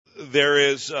there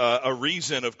is a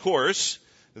reason, of course,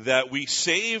 that we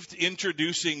saved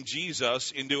introducing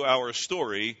Jesus into our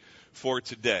story for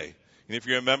today. And if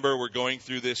you remember, we're going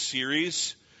through this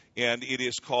series, and it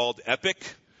is called Epic.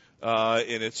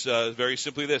 And it's very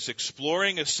simply this: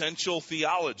 exploring essential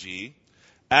theology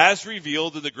as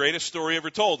revealed in the greatest story ever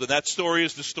told. And that story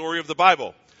is the story of the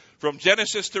Bible. From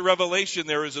Genesis to Revelation,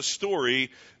 there is a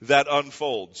story that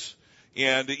unfolds.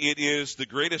 And it is the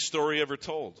greatest story ever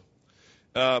told.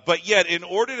 But yet, in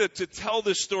order to tell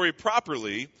this story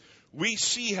properly, we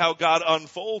see how God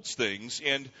unfolds things.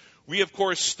 And we, of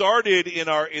course, started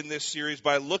in this series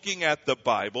by looking at the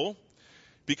Bible,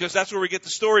 because that's where we get the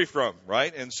story from,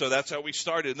 right? And so that's how we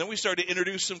started. And then we started to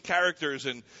introduce some characters,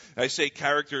 and I say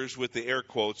characters with the air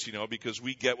quotes, because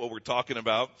we get what we're talking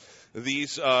about.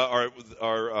 These we're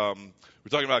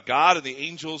talking about God and the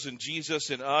angels and Jesus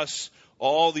and us,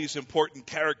 all these important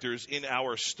characters in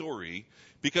our story,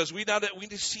 because we need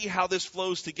to see how this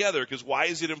flows together. Because why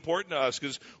is it important to us?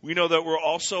 Because we know that we're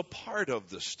also part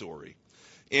of the story.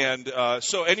 And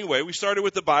so anyway, we started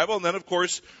with the Bible, and then, of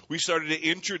course, we started to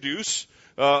introduce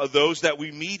those that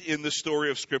we meet in the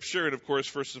story of Scripture. And, of course,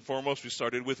 first and foremost, we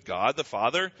started with God the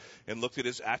Father and looked at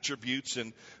his attributes.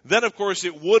 And then, of course,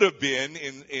 it would have been,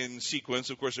 in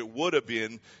sequence, of course, it would have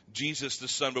been Jesus the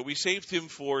Son. But we saved him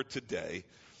for today,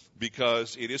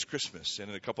 because it is Christmas,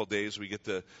 and in a couple of days we get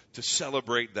to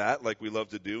celebrate that like we love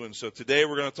to do. And so today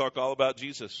we're going to talk all about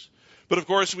Jesus. But of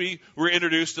course we were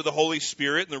introduced to the Holy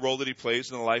Spirit and the role that he plays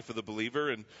in the life of the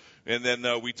believer. And then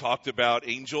we talked about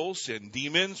angels and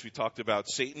demons. We talked about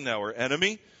Satan, our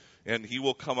enemy, and he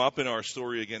will come up in our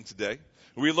story again today.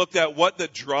 We looked at what the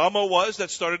drama was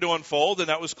that started to unfold, and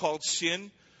that was called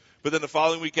sin. But then the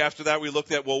following week after that, we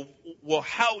looked at, well,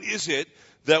 how is it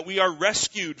that we are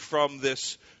rescued from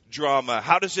this drama?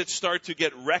 How does it start to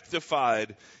get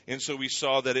rectified? And so we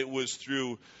saw that it was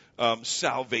through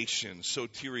salvation,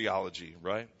 soteriology,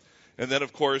 right? And then,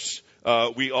 of course,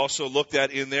 we also looked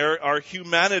at in there our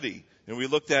humanity. And we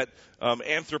looked at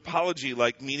anthropology,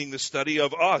 like meaning the study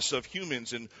of us, of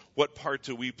humans, and what part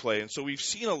do we play. And so we've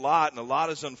seen a lot, and a lot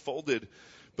has unfolded.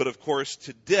 But, of course,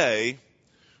 today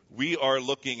we are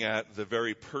looking at the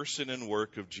very person and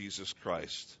work of Jesus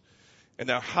Christ. And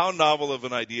now, how novel of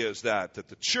an idea is that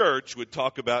the church would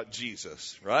talk about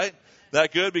Jesus, right?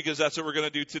 That good? Because that's what we're going to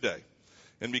do today.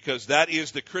 And because that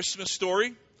is the Christmas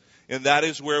story, and that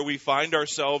is where we find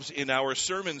ourselves in our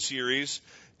sermon series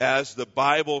as the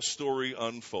Bible story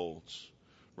unfolds,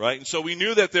 right? And so we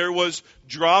knew that there was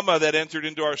drama that entered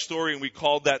into our story, and we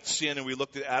called that sin, and we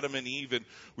looked at Adam and Eve, and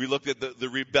we looked at the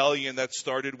rebellion that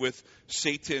started with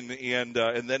Satan and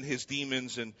then his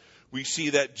demons. And we see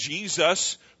that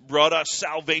Jesus brought us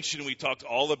salvation. We talked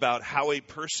all about how a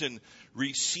person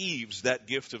receives that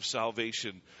gift of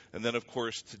salvation. And then, of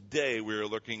course, today we're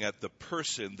looking at the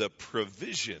person, the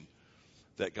provision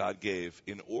that God gave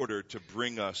in order to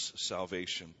bring us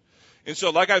salvation. And so,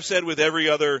 like I've said with every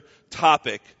other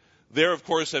topic, there, of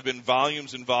course, have been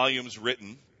volumes and volumes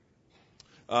written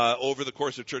over the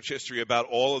course of church history about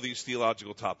all of these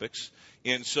theological topics.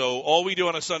 And so all we do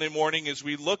on a Sunday morning is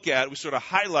we sort of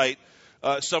highlight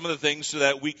some of the things so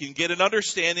that we can get an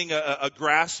understanding, a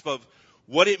grasp of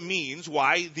what it means,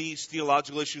 why these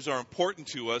theological issues are important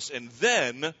to us. And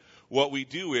then what we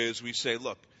do is we say,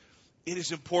 look, it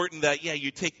is important that,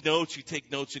 you take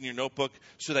notes in your notebook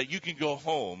so that you can go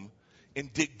home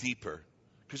and dig deeper.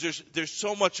 Because there's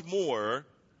so much more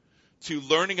to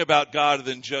learning about God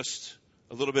than just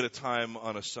a little bit of time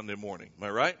on a Sunday morning. Am I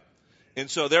right? And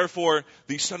so, therefore,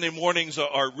 these Sunday mornings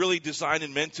are really designed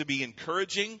and meant to be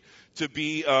encouraging, to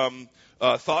be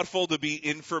thoughtful, to be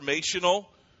informational,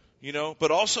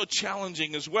 but also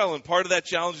challenging as well. And part of that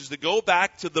challenge is to go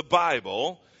back to the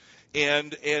Bible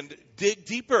and dig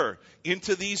deeper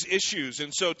into these issues.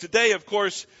 And so today, of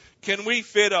course, can we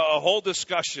fit a whole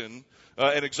discussion,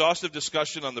 an exhaustive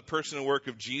discussion on the person and work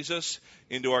of Jesus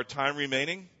into our time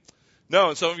remaining? No,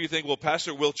 and some of you think, well,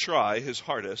 Pastor will try his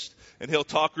hardest, and he'll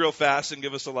talk real fast and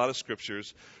give us a lot of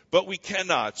scriptures, but we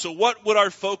cannot. So what would our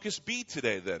focus be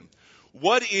today then?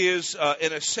 What is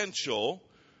an essential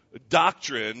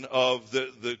doctrine of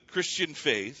the Christian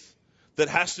faith that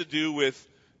has to do with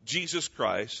Jesus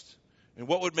Christ? And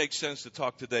what would make sense to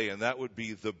talk today? And that would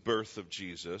be the birth of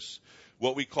Jesus,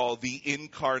 what we call the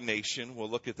incarnation. We'll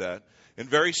look at that. And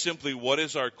very simply, what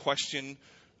is our question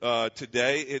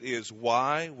today? It is,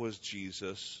 why was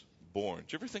Jesus born?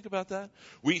 Did you ever think about that?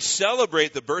 We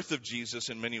celebrate the birth of Jesus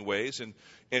in many ways,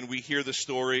 and we hear the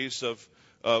stories of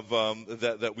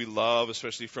that we love,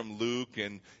 especially from Luke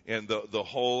and the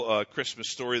whole Christmas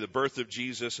story, the birth of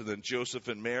Jesus, and then Joseph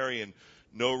and Mary, and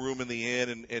no room in the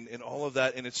inn, and all of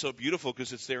that. And it's so beautiful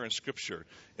because it's there in Scripture.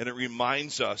 And it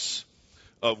reminds us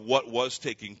of what was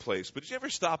taking place. But did you ever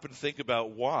stop and think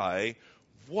about why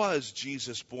was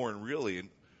Jesus born really? And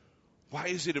why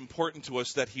is it important to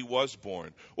us that he was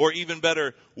born? Or even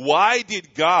better, why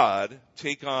did God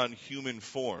take on human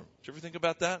form? Did you ever think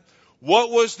about that? What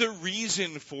was the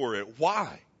reason for it?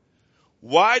 Why?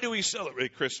 Why do we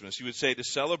celebrate Christmas? You would say to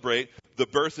celebrate the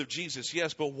birth of Jesus.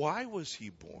 Yes, but why was he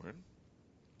born?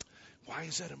 Why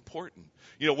is that important?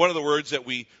 You know, one of the words that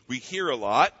we hear a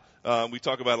lot, we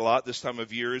talk about a lot this time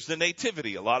of year, is the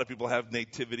nativity. A lot of people have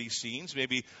nativity scenes,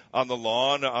 maybe on the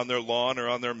lawn, on their lawn or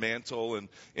on their mantle,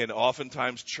 and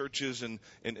oftentimes churches and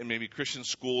maybe Christian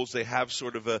schools, they have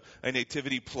sort of a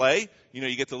nativity play. You know,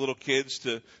 you get the little kids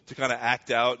to kind of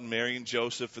act out, and Mary and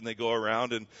Joseph, and they go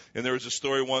around. And there was a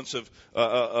story once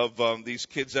of these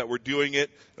kids that were doing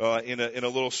it in a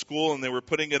little school, and they were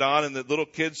putting it on, and the little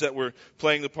kids that were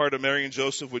playing the part of Mary and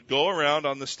Joseph would go around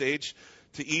on the stage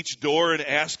to each door and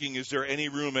asking, is there any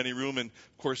room? And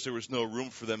of course there was no room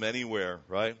for them anywhere,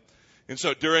 right? And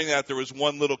so during that, there was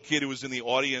one little kid who was in the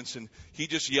audience, and he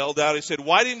just yelled out, he said,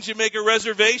 why didn't you make a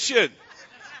reservation?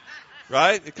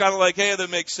 Right? It's kind of like, hey, that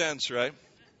makes sense, right?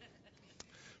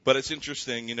 But it's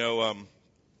interesting, you know,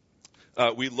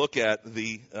 we look at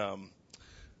the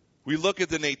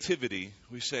nativity,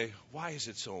 we say, why is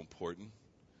it so important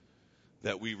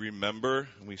that we remember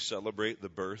and we celebrate the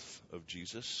birth of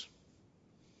Jesus?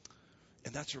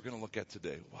 And that's what we're going to look at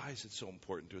today. Why is it so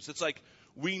important to us? It's like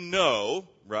we know,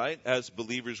 right, as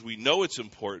believers, we know it's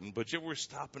important, but you ever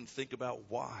stop and think about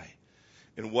why?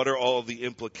 And what are all of the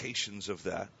implications of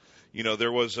that? You know,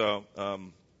 there was a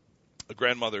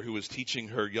grandmother who was teaching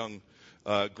her young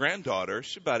granddaughter,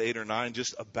 she's about 8 or 9,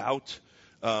 just about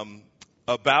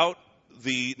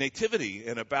the nativity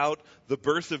and about the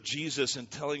birth of Jesus,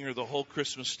 and telling her the whole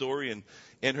Christmas story.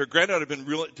 And her granddaughter had been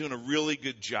doing a really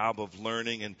good job of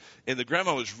learning. And the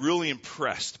grandma was really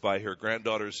impressed by her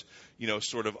granddaughter's, you know,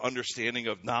 sort of understanding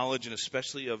of knowledge, and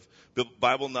especially of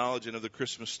Bible knowledge and of the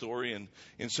Christmas story.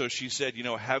 And so she said, you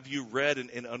know, have you read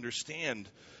and understand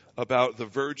about the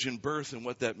virgin birth and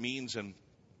what that means? And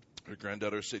her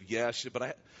granddaughter said, yeah. She said,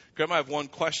 but Grandma, I have one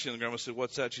question. And Grandma said,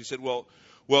 what's that? She said, well,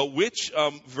 which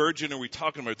virgin are we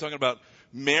talking about? Are we talking about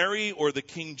Mary or the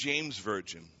King James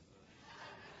Version?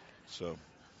 So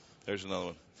there's another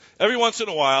one. Every once in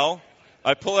a while,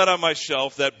 I pull out on my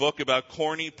shelf that book about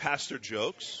corny pastor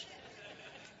jokes.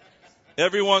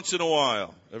 Every once in a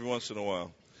while.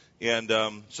 And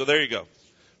so there you go.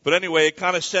 But anyway, it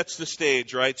kind of sets the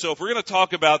stage, right? So if we're going to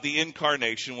talk about the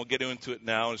incarnation, we'll get into it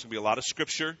now. There's going to be a lot of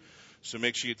scripture, so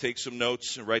make sure you take some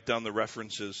notes and write down the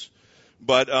references.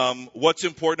 But what's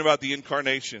important about the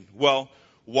incarnation? Well,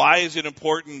 why is it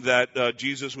important that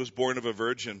Jesus was born of a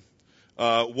virgin?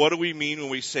 What do we mean when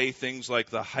we say things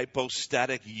like the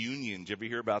hypostatic union? Did you ever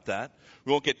hear about that?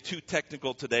 We won't get too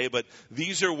technical today, but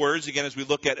these are words, again, as we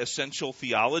look at essential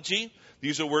theology,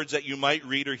 these are words that you might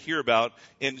read or hear about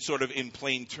in sort of in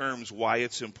plain terms why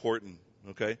it's important.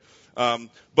 Okay?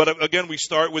 But again, we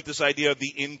start with this idea of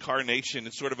the incarnation.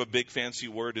 It's sort of a big fancy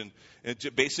word, and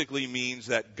it basically means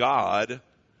that God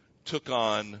took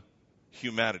on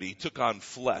humanity, took on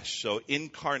flesh. So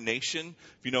incarnation,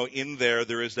 if you know, in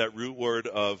there is that root word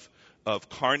of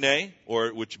carne,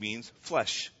 which means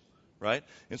flesh, right?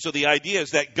 And so the idea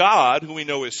is that God, who we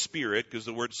know is spirit, because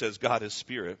the word says God is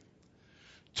spirit,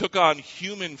 took on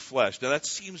human flesh. Now that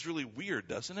seems really weird,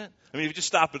 doesn't it? I mean, if you just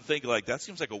stop and think, like, that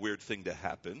seems like a weird thing to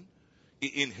happen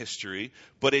in history,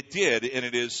 but it did, and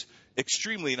it is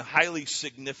extremely and highly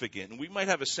significant. And we might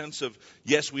have a sense of,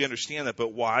 yes, we understand that,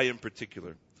 but why in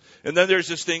particular? And then there's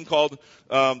this thing called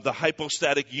the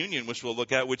hypostatic union, which we'll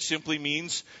look at, which simply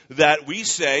means that we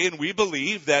say and we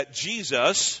believe that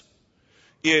Jesus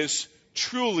is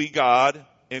truly God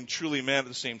and truly man at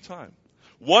the same time.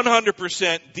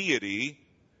 100% deity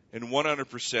and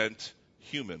 100%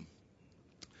 human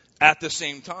at the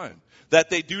same time. That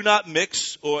they do not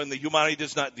mix, and the humanity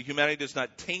does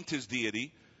not taint his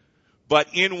deity, but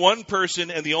in one person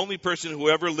and the only person who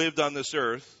ever lived on this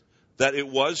earth, that it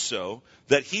was so,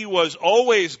 that he was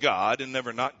always God and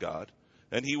never not God,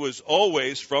 and he was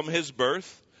always, from his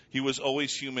birth, he was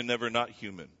always human, never not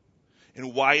human.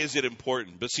 And why is it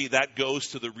important? But see, that goes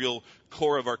to the real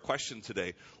core of our question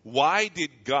today. Why did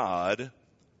God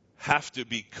have to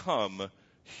become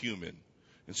human?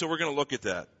 And so we're going to look at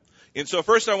that. And so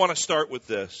first I want to start with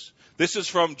this. This is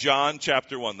from John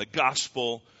chapter 1, the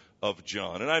Gospel of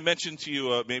John. And I mentioned to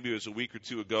you, maybe it was a week or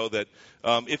two ago, that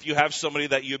if you have somebody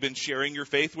that you've been sharing your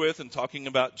faith with and talking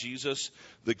about Jesus,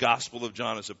 the Gospel of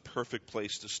John is a perfect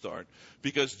place to start.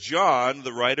 Because John,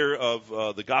 the writer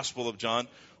of the Gospel of John,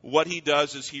 what he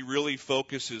does is he really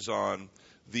focuses on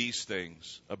these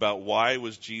things about why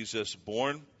was Jesus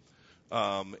born,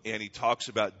 and he talks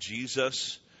about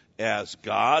Jesus as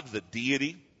God, the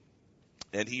deity,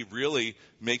 and he really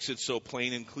makes it so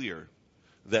plain and clear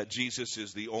that Jesus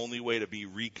is the only way to be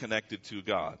reconnected to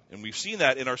God. And we've seen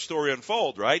that in our story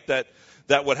unfold, right? That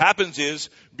what happens is,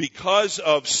 because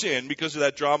of sin, because of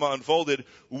that drama unfolded,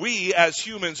 we as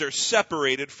humans are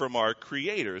separated from our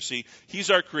Creator. See,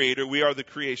 He's our Creator, we are the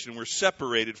creation. We're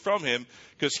separated from Him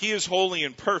because He is holy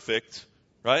and perfect,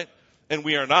 right? And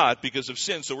we are not because of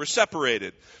sin, so we're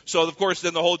separated. So, of course,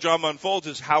 then the whole drama unfolds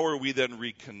is, how are we then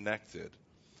reconnected?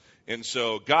 And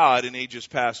so God, in ages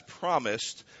past,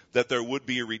 promised that there would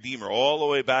be a Redeemer. All the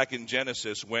way back in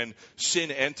Genesis, when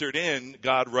sin entered in,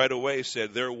 God right away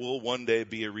said, there will one day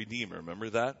be a Redeemer. Remember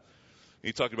that?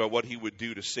 He talked about what He would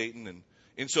do to Satan.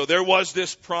 And so there was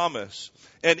this promise.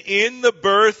 And in the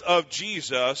birth of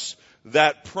Jesus,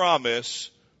 that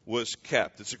promise was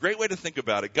kept. It's a great way to think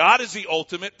about it. God is the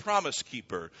ultimate promise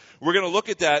keeper. We're going to look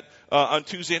at that on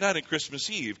Tuesday night and Christmas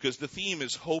Eve, because the theme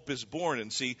is hope is born.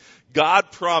 And see,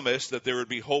 God promised that there would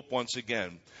be hope once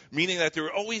again, meaning that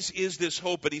there always is this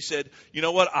hope. But He said, you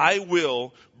know what? I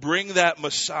will bring that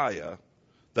Messiah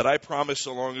that I promised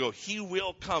so long ago. He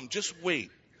will come. Just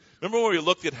wait. Remember when we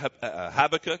looked at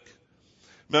Habakkuk?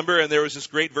 Remember, and there was this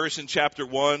great verse in chapter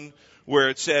 1 where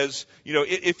it says, you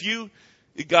know,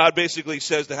 God basically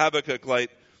says to Habakkuk,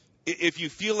 like, if you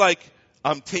feel like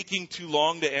I'm taking too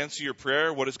long to answer your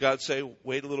prayer, what does God say?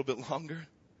 Wait a little bit longer.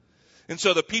 And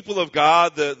so the people of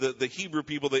God, the Hebrew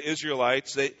people, the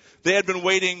Israelites, they had been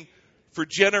waiting for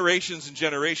generations and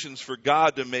generations for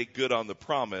God to make good on the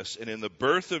promise. And in the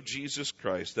birth of Jesus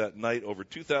Christ, that night over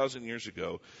 2,000 years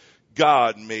ago,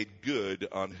 God made good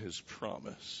on His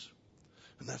promise.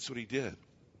 And that's what He did.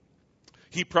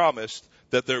 He promised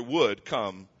that there would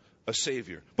come a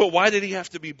Savior. But why did He have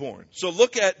to be born? So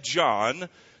look at John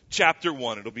chapter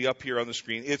 1. It'll be up here on the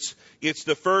screen. It's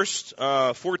the first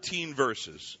 14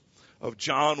 verses of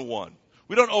John 1.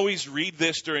 We don't always read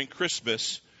this during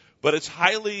Christmas, but it's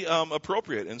highly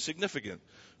appropriate and significant.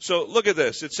 So look at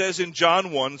this. It says in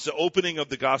John 1, it's the opening of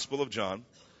the Gospel of John,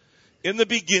 in the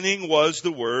beginning was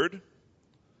the Word,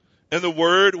 and the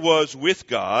Word was with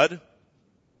God,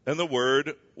 and the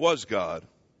Word was God.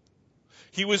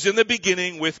 He was in the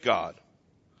beginning with God.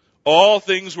 All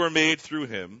things were made through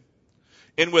Him,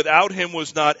 and without Him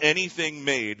was not anything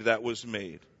made that was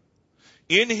made.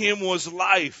 In Him was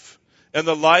life, and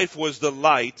the life was the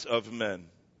light of men.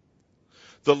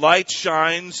 The light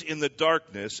shines in the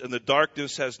darkness, and the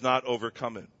darkness has not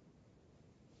overcome it.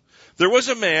 There was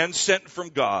a man sent from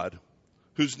God,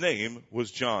 whose name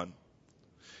was John.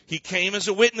 He came as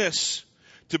a witness,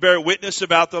 to bear witness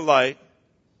about the light,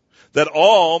 that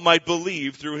all might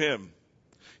believe through him.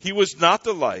 He was not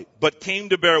the light, but came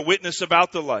to bear witness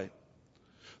about the light.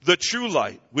 The true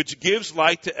light, which gives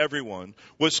light to everyone,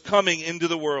 was coming into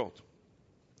the world.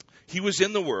 He was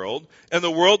in the world, and the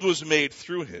world was made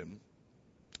through him,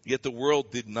 yet the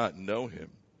world did not know him.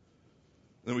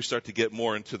 Then we start to get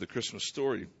more into the Christmas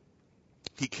story.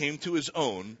 He came to his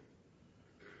own,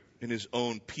 and his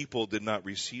own people did not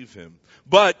receive him.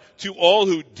 But to all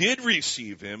who did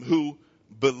receive him, who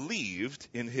believed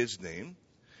in his name,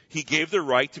 He gave the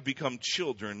right to become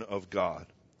children of God,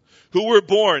 who were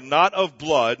born not of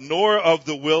blood, nor of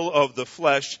the will of the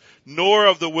flesh, nor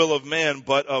of the will of man,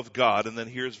 but of God. And then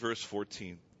here's verse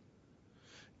 14.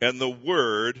 And the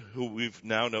Word, who we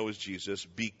now know as Jesus,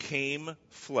 became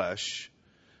flesh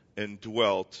and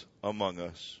dwelt among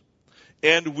us.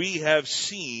 And we have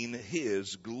seen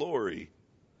His glory.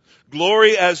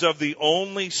 Glory as of the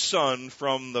only Son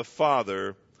from the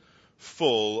Father,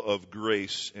 full of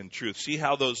grace and truth. See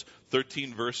how those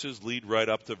 13 verses lead right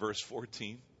up to verse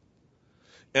 14?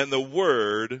 And the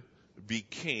Word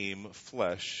became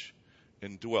flesh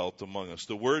and dwelt among us.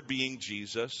 The Word being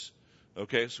Jesus.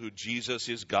 Okay, so Jesus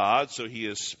is God, so He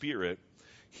is Spirit.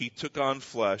 He took on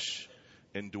flesh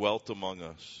and dwelt among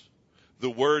us. The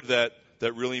word that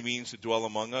really means to dwell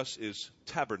among us is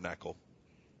tabernacle.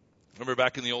 Remember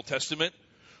back in the Old Testament,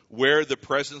 where the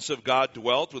presence of God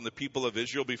dwelt when the people of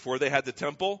Israel, before they had the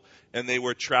temple, and they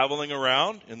were traveling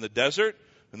around in the desert,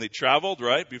 and they traveled,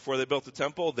 right, before they built the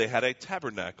temple, they had a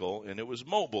tabernacle, and it was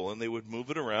mobile, and they would move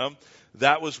it around.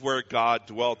 That was where God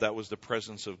dwelt. That was the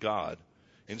presence of God.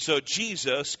 And so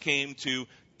Jesus came to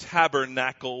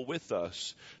tabernacle with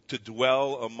us, to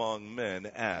dwell among men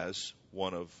as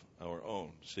one of our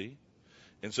own. See?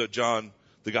 And so John,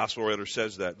 the gospel writer,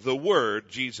 says that. The Word,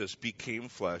 Jesus, became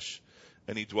flesh,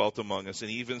 and he dwelt among us.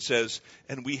 And he even says,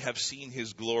 and we have seen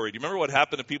his glory. Do you remember what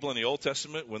happened to people in the Old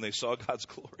Testament when they saw God's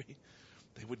glory?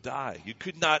 They would die. You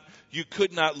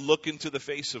could not look into the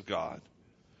face of God.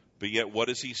 But yet, what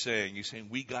is he saying? He's saying,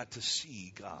 we got to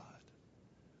see God.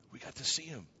 We got to see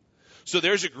him. So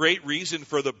there's a great reason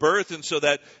for the birth, and so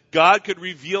that God could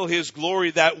reveal his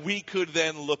glory, that we could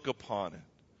then look upon it.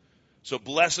 So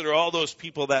blessed are all those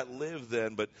people that live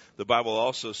then, but the Bible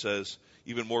also says,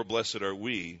 even more blessed are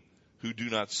we who do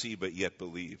not see but yet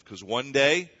believe. Because one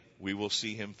day, we will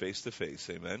see him face to face.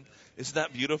 Amen. Isn't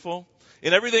that beautiful?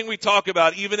 In everything we talk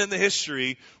about, even in the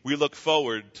history, we look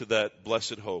forward to that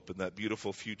blessed hope and that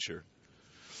beautiful future.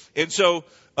 And so,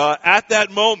 at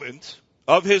that moment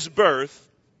of his birth,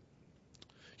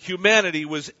 humanity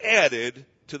was added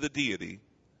to the deity.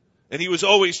 And he was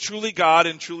always truly God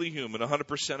and truly human,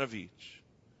 100% of each.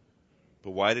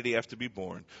 But why did he have to be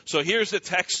born? So here's the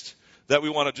text that we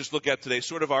want to just look at today,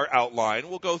 sort of our outline.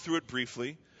 We'll go through it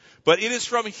briefly. But it is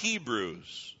from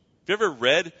Hebrews. Have you ever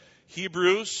read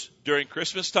Hebrews during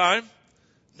Christmas time?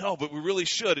 No, but we really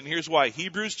should. And here's why.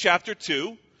 Hebrews chapter 2,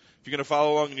 if you're going to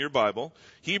follow along in your Bible.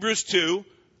 Hebrews 2,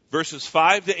 verses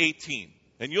 5 to 18.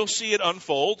 And you'll see it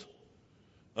unfold.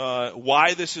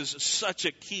 Why this is such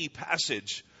a key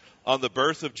passage on the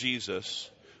birth of Jesus.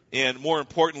 And more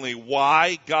importantly,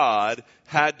 why God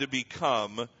had to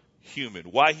become human.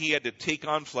 Why he had to take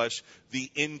on flesh,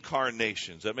 the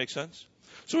incarnation. Does that make sense?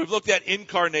 So we've looked at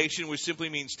incarnation, which simply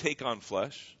means take on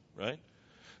flesh, right?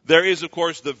 There is, of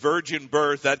course, the virgin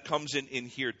birth. That comes in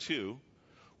here too.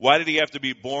 Why did he have to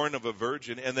be born of a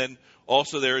virgin? And then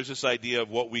also there is this idea of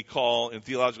what we call, in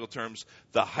theological terms,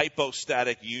 the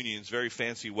hypostatic union. It's a very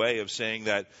fancy way of saying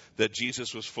that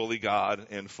Jesus was fully God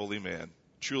and fully man.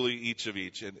 Truly each of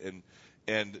each,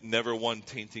 and never one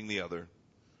tainting the other.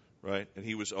 Right? And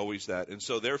he was always that. And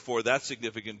so therefore that's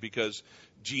significant because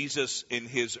Jesus in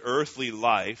his earthly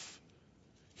life,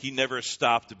 he never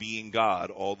stopped being God,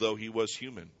 although he was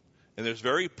human. And there's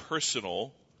very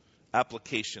personal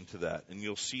application to that. And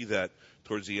you'll see that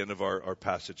towards the end of our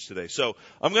passage today. So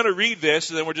I'm going to read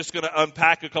this, and then we're just going to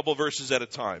unpack a couple verses at a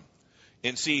time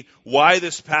and see why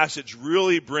this passage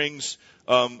really brings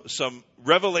some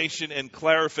revelation and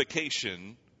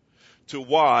clarification to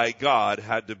why God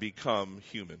had to become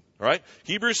human. All right?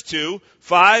 Hebrews 2,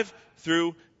 5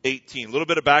 through 18. A little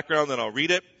bit of background, then I'll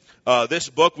read it. This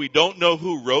book, we don't know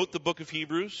who wrote the book of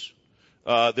Hebrews.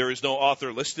 There is no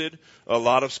author listed. A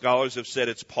lot of scholars have said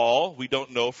it's Paul. We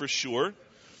don't know for sure.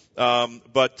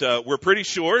 But we're pretty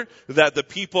sure that the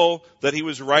people that he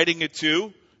was writing it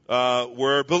to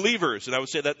were believers. And I would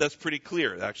say that that's pretty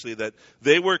clear, actually, that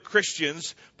they were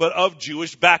Christians, but of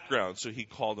Jewish background. So he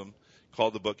called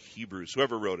the book Hebrews,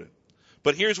 whoever wrote it.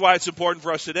 But here's why it's important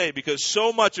for us today, because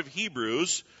so much of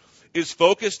Hebrews is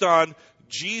focused on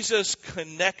Jesus'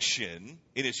 connection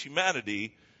in his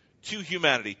humanity,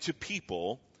 to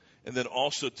people, and then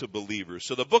also to believers.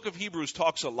 So the book of Hebrews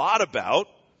talks a lot about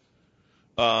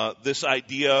this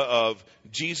idea of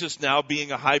Jesus now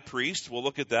being a high priest. We'll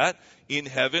look at that in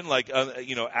heaven,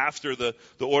 after the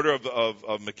order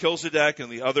of Melchizedek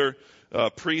and the other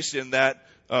priests in that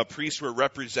priests were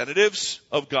representatives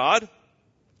of God.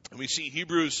 And we see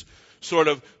Hebrews sort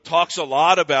of talks a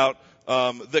lot about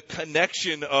the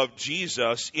connection of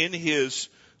Jesus in his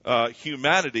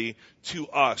humanity to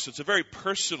us. It's a very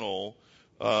personal,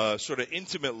 sort of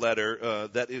intimate letter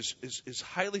that is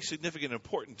highly significant and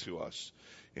important to us.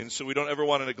 And so we don't ever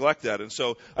want to neglect that. And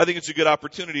so I think it's a good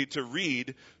opportunity to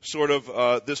read sort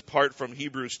of this part from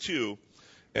Hebrews 2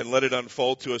 and let it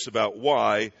unfold to us about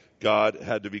why God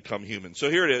had to become human. So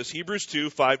here it is, Hebrews 2,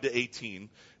 5 to 18,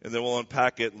 and then we'll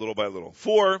unpack it little by little.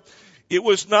 For it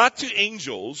was not to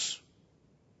angels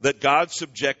that God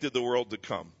subjected the world to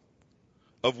come,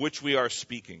 of which we are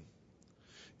speaking.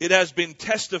 It has been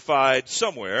testified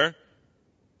somewhere,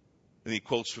 and he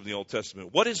quotes from the Old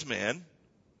Testament, what is man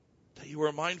that you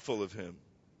are mindful of him?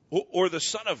 Or the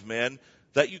son of man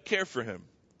that you care for him?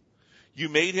 You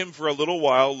made him for a little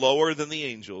while lower than the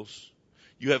angels.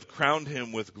 You have crowned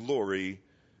him with glory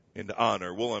and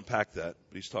honor. We'll unpack that,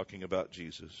 but he's talking about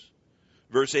Jesus.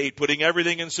 Verse 8, putting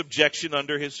everything in subjection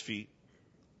under his feet.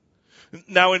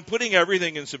 Now, in putting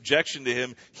everything in subjection to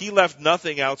him, he left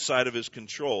nothing outside of his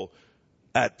control.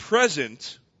 At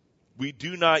present, we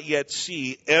do not yet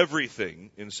see everything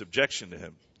in subjection to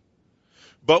him.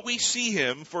 But we see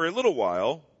him for a little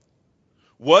while,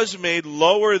 was made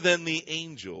lower than the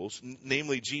angels,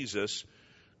 namely Jesus,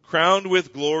 crowned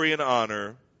with glory and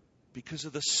honor because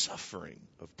of the suffering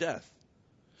of death,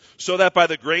 so that by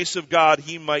the grace of God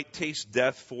he might taste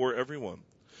death for everyone.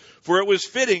 For it was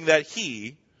fitting that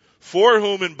he, for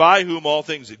whom and by whom all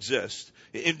things exist,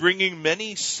 in bringing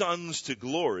many sons to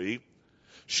glory,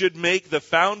 should make the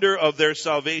founder of their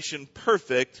salvation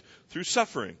perfect through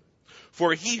suffering.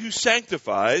 For he who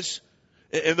sanctifies,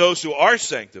 and those who are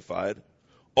sanctified,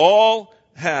 all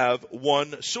have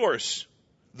one source.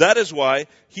 That is why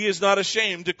he is not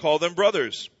ashamed to call them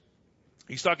brothers.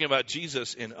 He's talking about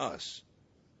Jesus in us,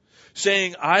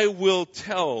 saying, I will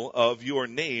tell of your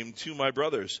name to my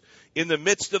brothers. In the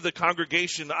midst of the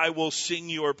congregation, I will sing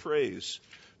your praise.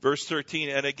 Verse 13,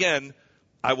 and again,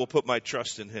 I will put my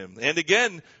trust in him. And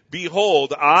again,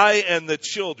 behold, I and the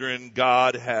children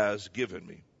God has given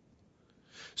me.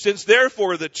 Since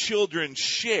therefore the children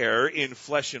share in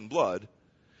flesh and blood,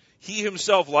 he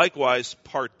himself likewise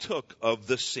partook of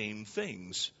the same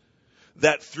things,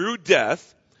 that through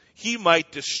death he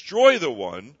might destroy the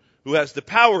one who has the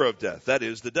power of death, that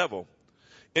is, the devil,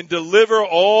 and deliver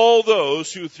all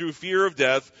those who through fear of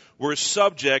death were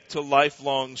subject to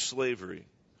lifelong slavery.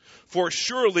 For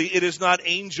surely it is not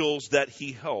angels that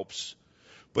he helps,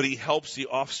 but he helps the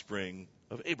offspring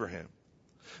of Abraham.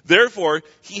 Therefore,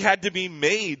 he had to be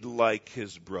made like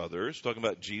his brothers, talking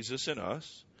about Jesus and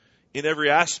us, in every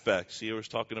aspect. See, I was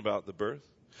talking about the birth.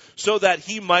 So that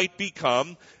he might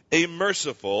become a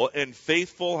merciful and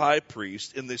faithful high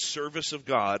priest in the service of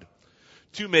God,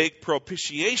 to make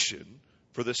propitiation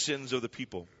for the sins of the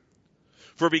people.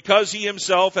 For because he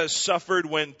himself has suffered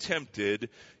when tempted,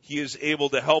 he is able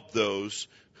to help those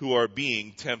who are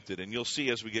being tempted. And you'll see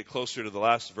as we get closer to the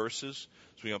last verses,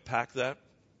 as we unpack that,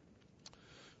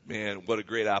 man, what a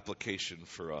great application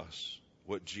for us.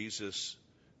 What Jesus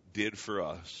did for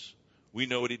us. We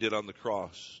know what he did on the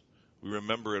cross. We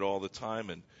remember it all the time,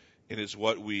 and it is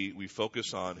what we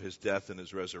focus on, his death and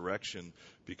his resurrection,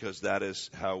 because that is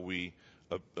how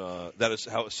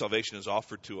salvation is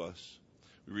offered to us.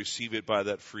 We receive it by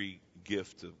that free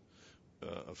gift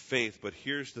of faith. But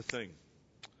here's the thing.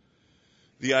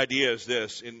 The idea is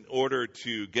this. In order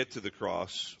to get to the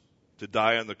cross, to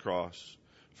die on the cross,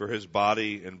 for his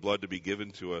body and blood to be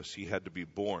given to us, he had to be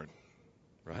born.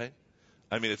 Right?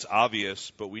 I mean, it's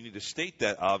obvious, but we need to state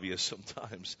that obvious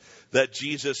sometimes. That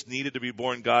Jesus needed to be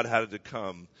born. God had to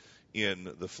come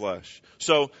in the flesh.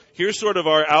 So here's sort of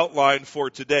our outline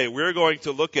for today. We're going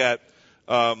to look at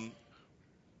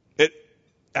it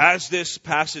as this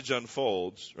passage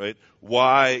unfolds, right?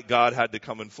 Why God had to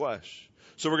come in flesh.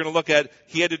 So we're going to look at,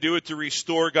 he had to do it to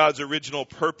restore God's original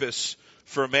purpose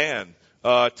for man,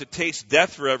 to taste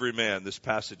death for every man, this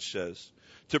passage says,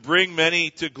 to bring many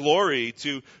to glory,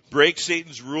 to break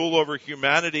Satan's rule over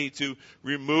humanity, to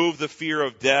remove the fear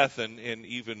of death, and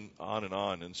even on and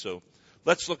on. And so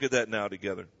let's look at that now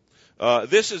together.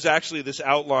 This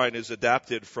outline is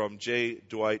adapted from J.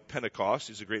 Dwight Pentecost.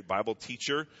 He's a great Bible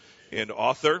teacher and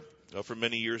author from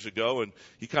many years ago, and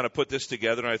he kind of put this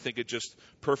together, and I think it just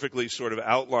perfectly sort of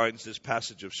outlines this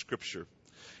passage of Scripture.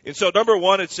 And so, number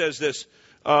one, it says this: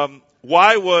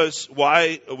 why was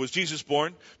Jesus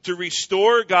born? To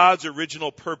restore God's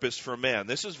original purpose for man.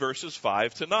 This is verses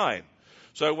 5 to 9.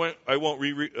 So I won't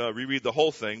reread the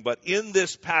whole thing, but in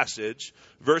this passage,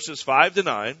 verses 5 to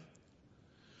 9,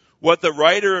 what the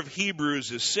writer of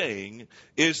Hebrews is saying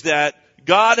is that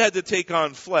God had to take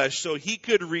on flesh so he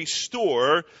could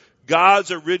restore God's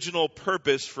original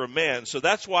purpose for man. So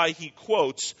that's why he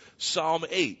quotes Psalm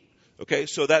 8. Okay,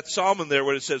 so that psalm in there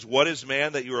where it says, what is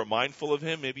man that you are mindful of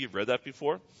him? Maybe you've read that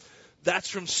before. That's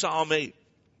from Psalm 8.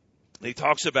 And he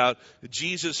talks about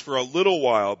Jesus for a little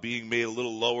while being made a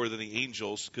little lower than the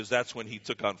angels, because that's when he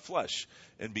took on flesh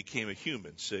and became a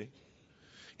human, see?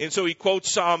 And so he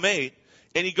quotes Psalm 8,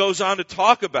 and he goes on to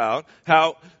talk about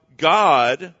how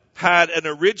God had an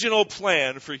original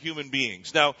plan for human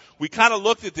beings. Now, we kind of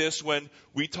looked at this when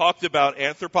we talked about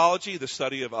anthropology, the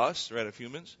study of us, right, of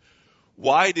humans.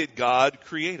 Why did God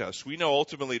create us? We know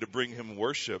ultimately to bring him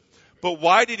worship. But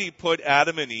why did he put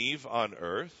Adam and Eve on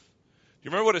earth? Do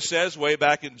you remember what it says way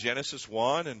back in Genesis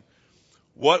 1? And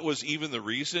what was even the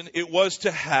reason? It was to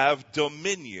have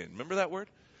dominion. Remember that word?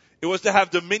 It was to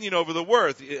have dominion over the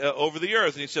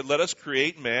earth. And he said, let us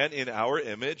create man in our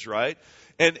image, right?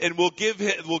 And we'll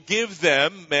give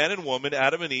them, man and woman,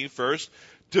 Adam and Eve first,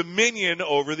 dominion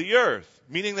over the earth.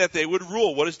 Meaning that they would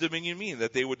rule. What does dominion mean?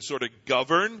 That they would sort of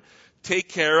govern, take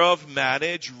care of,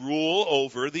 manage, rule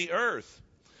over the earth.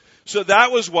 So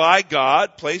that was why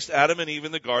God placed Adam and Eve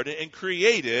in the garden and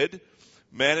created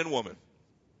man and woman.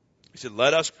 He said,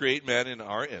 let us create man in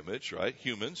our image, right?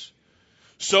 Humans.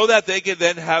 So that they could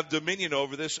then have dominion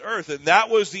over this earth. And that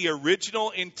was the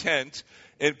original intent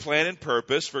and plan and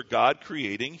purpose for God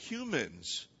creating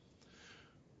humans.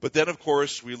 But then, of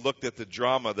course, we looked at the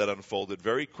drama that unfolded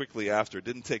very quickly after. It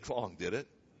didn't take long, did it?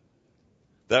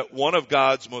 That one of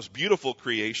God's most beautiful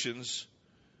creations,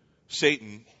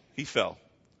 Satan, he fell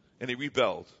and he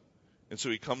rebelled. And so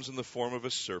he comes in the form of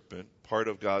a serpent, part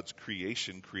of God's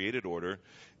creation, created order,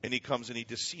 and he comes and he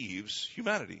deceives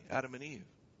humanity, Adam and Eve.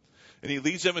 And he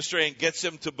leads them astray and gets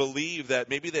them to believe that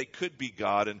maybe they could be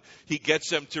God, and he gets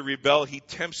them to rebel. He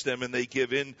tempts them and they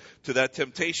give in to that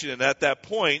temptation. And at that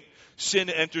point, sin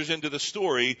enters into the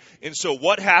story. And so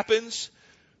what happens?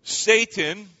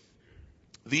 Satan,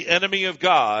 the enemy of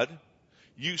God,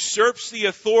 usurps the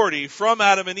authority from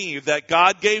Adam and Eve that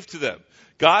God gave to them.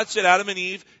 God said, Adam and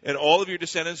Eve and all of your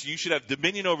descendants, you should have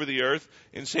dominion over the earth.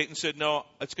 And Satan said, no,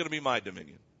 it's going to be my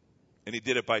dominion. And he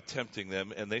did it by tempting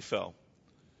them, and they fell.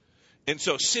 And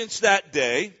so since that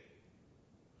day,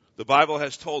 the Bible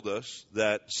has told us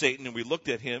that Satan, and we looked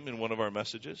at him in one of our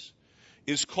messages,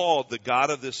 is called the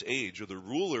God of this age, or the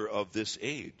ruler of this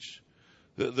age,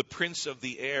 the prince of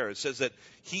the air. It says that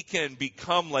he can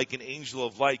become like an angel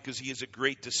of light because he is a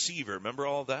great deceiver. Remember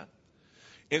all of that?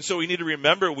 And so we need to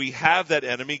remember we have that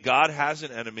enemy. God has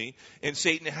an enemy, and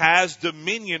Satan has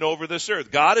dominion over this earth.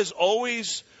 God is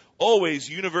always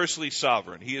universally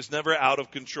sovereign. He is never out of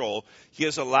control. He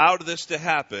has allowed this to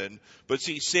happen. But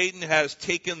see, Satan has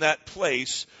taken that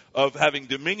place of having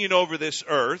dominion over this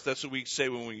earth. That's what we say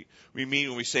when we mean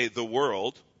when we say the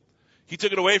world. He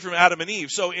took it away from Adam and Eve.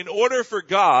 So in order for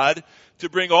God to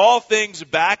bring all things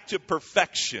back to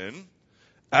perfection,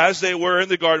 as they were in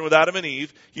the garden with Adam and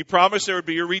Eve, he promised there would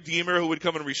be a Redeemer who would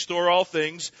come and restore all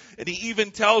things. And he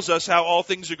even tells us how all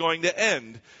things are going to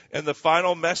end. And the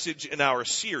final message in our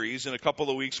series in a couple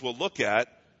of weeks we'll look at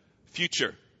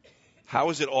future. How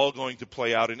is it all going to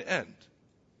play out and end?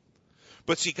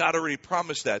 But see, God already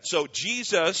promised that. So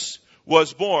Jesus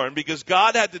was born because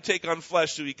God had to take on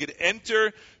flesh so he could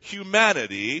enter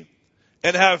humanity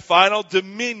and have final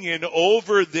dominion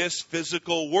over this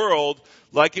physical world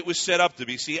like it was set up to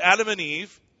be. See, Adam and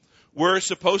Eve were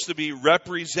supposed to be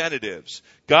representatives,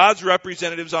 God's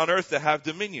representatives on earth to have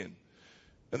dominion.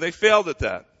 And they failed at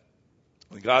that.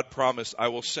 And God promised, I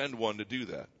will send one to do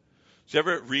that. Did you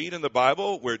ever read in the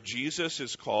Bible where Jesus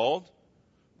is called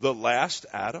the last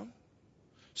Adam?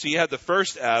 See, you had the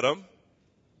first Adam,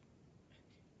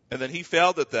 and then he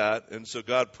failed at that, and so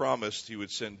God promised he would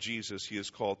send Jesus. He is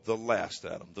called the last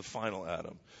Adam, the final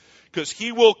Adam. Because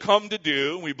he will come to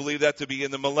do, we believe that to be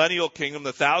in the millennial kingdom,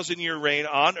 the 1,000-year reign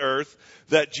on earth,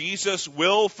 that Jesus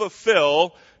will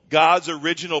fulfill God's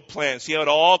original plan. See how it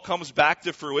all comes back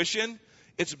to fruition?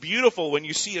 It's beautiful when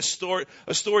you see a story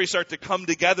start to come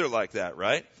together like that,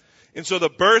 right? And so the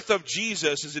birth of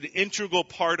Jesus is an integral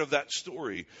part of that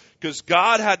story. Because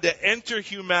God had to enter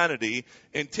humanity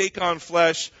and take on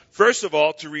flesh, first of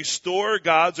all, to restore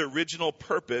God's original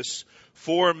purpose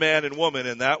for man and woman,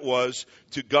 and that was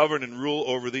to govern and rule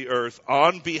over the earth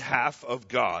on behalf of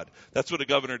God. That's what a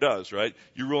governor does, right?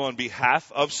 You rule on behalf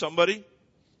of somebody.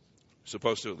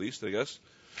 Supposed to, at least, I guess.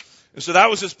 And so that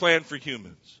was his plan for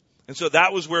humans. And so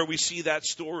that was where we see that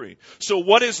story. So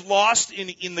what is lost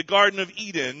in the Garden of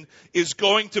Eden is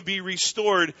going to be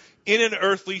restored in an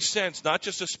earthly sense, not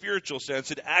just a spiritual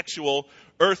sense, an actual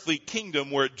earthly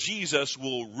kingdom where Jesus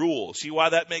will rule. See why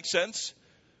that makes sense?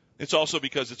 It's also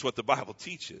because it's what the Bible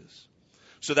teaches.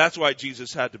 So that's why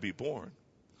Jesus had to be born.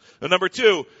 Now, number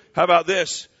two, how about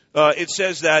this? It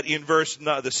says that in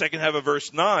the second half of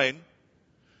verse 9,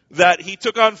 that he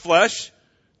took on flesh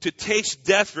to taste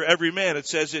death for every man. It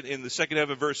says it in the second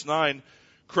half of verse 9,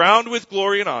 crowned with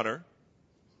glory and honor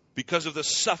because of the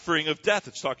suffering of death.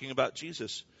 It's talking about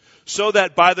Jesus. So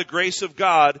that by the grace of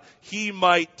God, he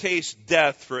might taste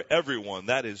death for everyone.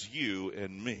 That is you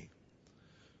and me.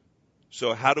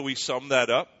 So how do we sum that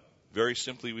up? Very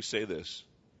simply, we say this.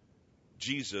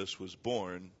 Jesus was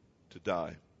born to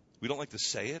die. We don't like to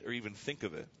say it or even think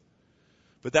of it.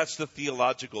 But that's the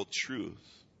theological truth.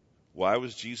 Why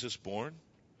was Jesus born?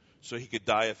 So he could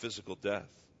die a physical death.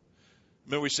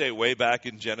 Remember we say way back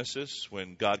in Genesis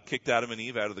when God kicked Adam and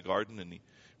Eve out of the garden and he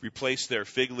replaced their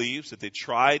fig leaves, that they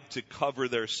tried to cover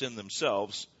their sin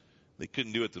themselves. They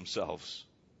couldn't do it themselves.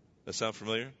 That sound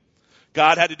familiar?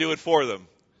 God had to do it for them.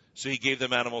 So he gave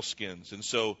them animal skins. And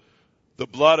so the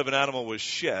blood of an animal was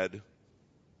shed,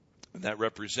 and that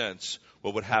represents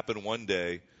what would happen one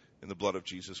day in the blood of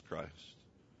Jesus Christ.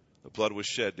 The blood was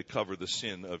shed to cover the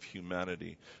sin of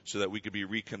humanity so that we could be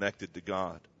reconnected to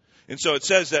God. And so it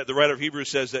says that, the writer of Hebrews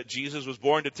says that Jesus was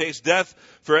born to taste death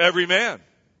for every man.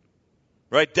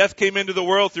 Right? Death came into the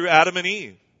world through Adam and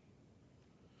Eve.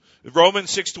 Romans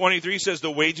 6:23 says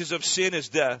the wages of sin is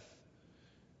death.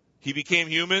 He became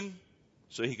human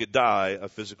so he could die a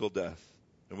physical death.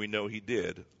 And we know he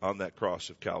did on that cross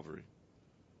of Calvary.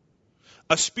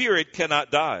 A spirit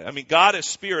cannot die. I mean, God is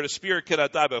spirit. A spirit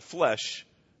cannot die, but flesh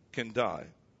can die.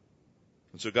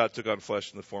 And so God took on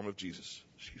flesh in the form of Jesus.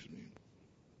 Excuse me.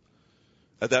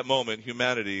 At that moment,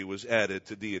 humanity was added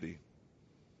to deity.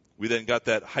 We then got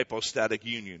that hypostatic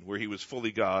union where he was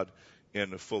fully God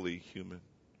and fully human.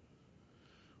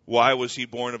 Why was he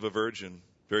born of a virgin?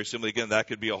 Very simply, again, that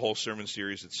could be a whole sermon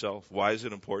series itself. Why is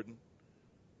it important?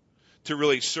 To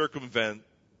really circumvent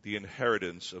the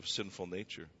inheritance of sinful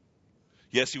nature.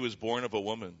 Yes, he was born of a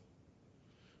woman,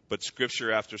 but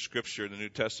scripture after scripture in the New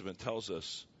Testament tells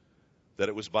us that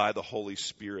it was by the Holy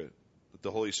Spirit. That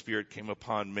the Holy Spirit came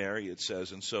upon Mary, it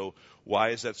says. And so why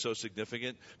is that so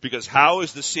significant? Because how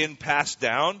is the sin passed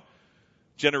down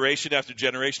generation after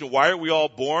generation? Why are we all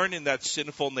born in that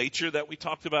sinful nature that we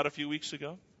talked about a few weeks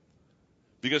ago?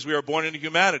 Because we are born into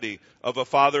humanity of a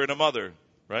father and a mother,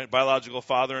 right? Biological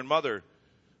father and mother.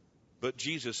 But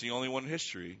Jesus, the only one in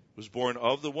history, was born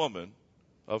of the woman,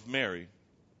 of Mary,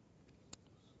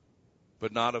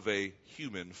 but not of a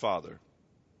human father,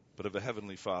 but of a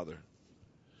heavenly Father,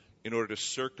 in order to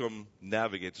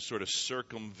circumnavigate, to sort of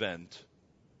circumvent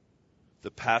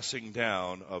the passing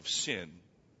down of sin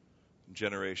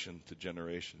generation to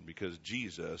generation, because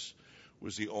Jesus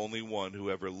was the only one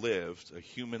who ever lived a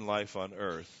human life on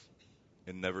earth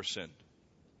and never sinned.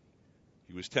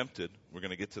 He was tempted. We're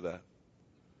going to get to that.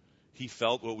 He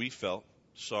felt what we felt,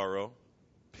 sorrow,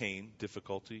 pain,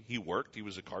 difficulty. He worked. He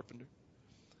was a carpenter.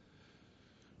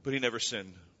 But he never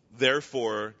sinned.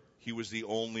 Therefore, he was the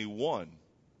only one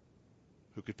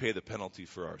who could pay the penalty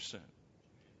for our sin.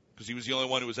 Because he was the only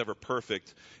one who was ever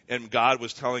perfect. And God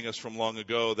was telling us from long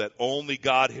ago that only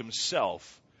God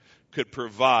himself could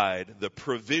provide the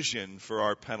provision for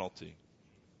our penalty.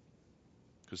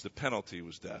 Because the penalty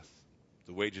was death.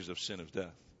 The wages of sin is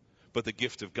death. But the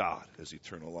gift of God is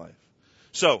eternal life.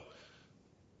 So,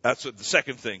 that's the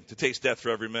second thing, to taste death for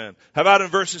every man. How about in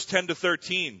verses 10 to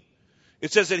 13?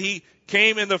 It says that he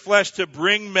came in the flesh to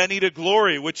bring many to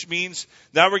glory, which means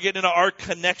now we're getting into our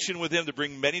connection with him. To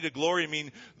bring many to glory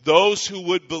mean those who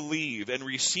would believe and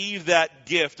receive that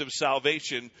gift of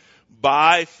salvation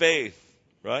by faith,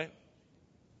 right?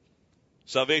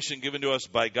 Salvation given to us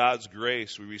by God's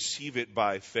grace. We receive it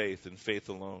by faith and faith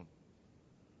alone.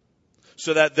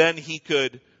 So that then he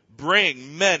could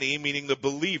bring many, meaning the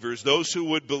believers, those who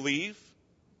would believe,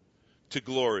 to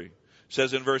glory. It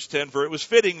says in verse 10, for it was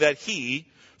fitting that he,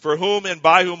 for whom and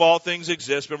by whom all things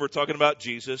exist, when we're talking about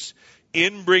Jesus,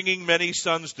 in bringing many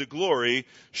sons to glory,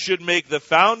 should make the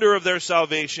founder of their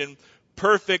salvation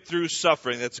perfect through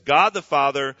suffering. That's God the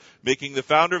Father making the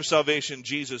founder of salvation,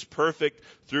 Jesus, perfect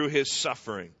through his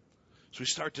suffering. So we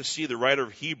start to see the writer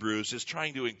of Hebrews is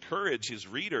trying to encourage his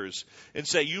readers and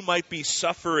say, you might be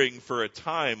suffering for a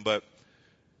time, but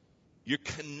you're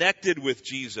connected with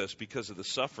Jesus because of the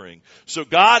suffering. So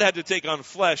God had to take on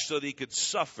flesh so that he could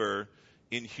suffer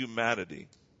in humanity.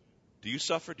 Do you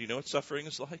suffer? Do you know what suffering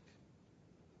is like?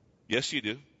 Yes, you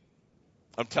do.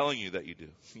 I'm telling you that you do.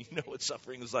 You know what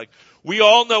suffering is like. We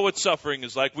all know what suffering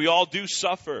is like. We all do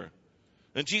suffer.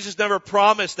 And Jesus never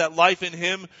promised that life in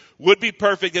him would be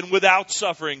perfect and without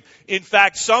suffering. In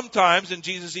fact, sometimes, and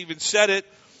Jesus even said it,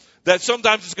 that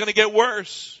sometimes it's going to get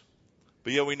worse.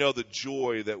 But yet we know the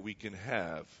joy that we can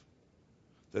have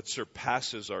that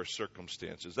surpasses our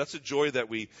circumstances. That's a joy that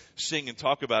we sing and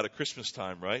talk about at Christmas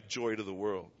time, right? Joy to the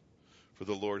world, for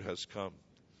the Lord has come.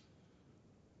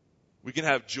 We can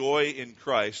have joy in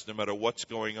Christ no matter what's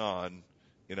going on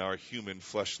in our human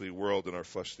fleshly world and our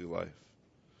fleshly life.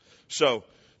 So,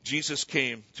 Jesus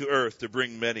came to earth to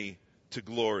bring many to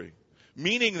glory.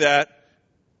 Meaning that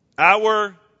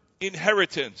our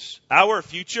inheritance, our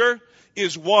future,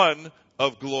 is one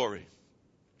of glory.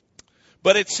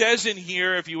 But it says in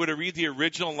here, if you were to read the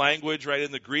original language right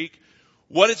in the Greek,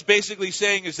 what it's basically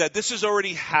saying is that this has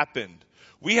already happened.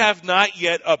 We have not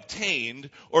yet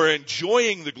obtained or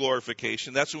enjoying the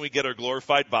glorification. That's when we get our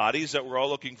glorified bodies that we're all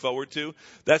looking forward to.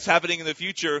 That's happening in the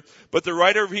future. But the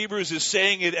writer of Hebrews is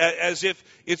saying it as if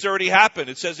it's already happened.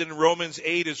 It says in Romans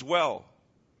 8 as well.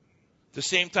 The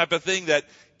same type of thing, that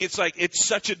it's like it's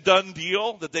such a done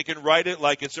deal that they can write it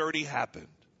like it's already happened.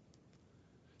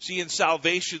 See, in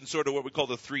salvation, sort of what we call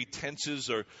the three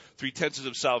tenses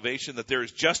of salvation, that there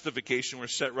is justification, we're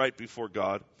set right before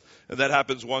God. And that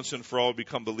happens once and for all, we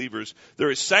become believers. There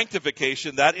is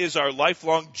sanctification, that is our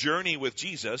lifelong journey with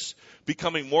Jesus,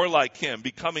 becoming more like him,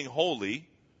 becoming holy,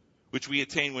 which we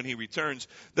attain when he returns.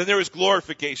 Then there is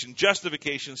glorification,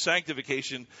 justification,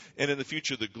 sanctification, and in the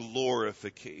future, the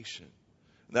glorification.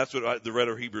 And that's what the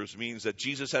writer of Hebrews means, that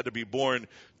Jesus had to be born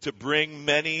to bring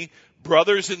many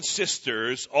brothers and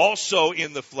sisters also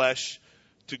in the flesh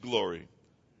to glory.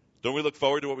 Don't we look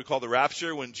forward to what we call the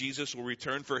rapture, when Jesus will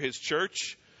return for his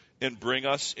church and bring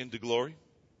us into glory?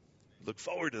 Look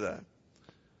forward to that.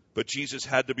 But Jesus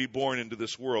had to be born into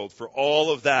this world for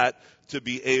all of that to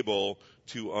be able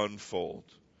to unfold.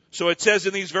 So it says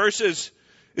in these verses,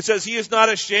 it says he is not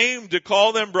ashamed to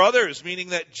call them brothers, meaning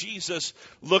that Jesus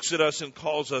looks at us and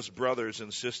calls us brothers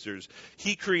and sisters.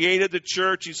 He created the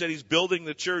church. He said he's building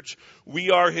the church.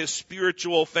 We are his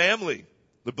spiritual family.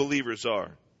 The believers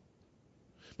are.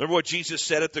 Remember what Jesus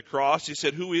said at the cross? He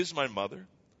said, who is my mother?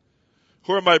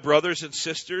 Who are my brothers and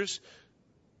sisters?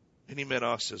 And he meant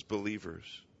us as believers,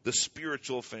 the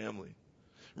spiritual family.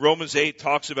 Romans 8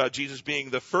 talks about Jesus being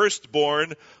the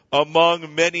firstborn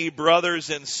among many brothers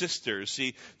and sisters.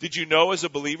 See, did you know as a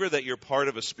believer that you're part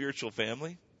of a spiritual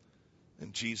family?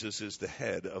 And Jesus is the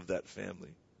head of that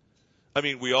family. I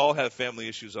mean, we all have family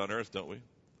issues on earth, don't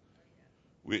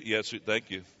we? Yes,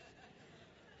 thank you.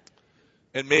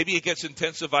 And maybe it gets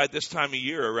intensified this time of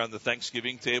year around the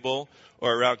Thanksgiving table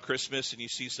or around Christmas, and you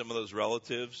see some of those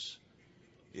relatives.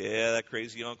 Yeah, that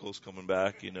crazy uncle's coming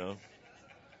back, you know.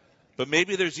 But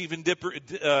maybe there's even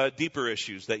deeper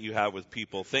issues that you have with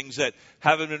people, things that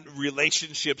haven't been,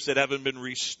 relationships that haven't been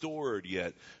restored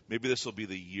yet. Maybe this will be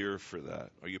the year for that.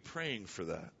 Are you praying for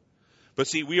that? But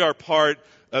see, we are part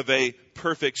of a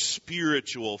perfect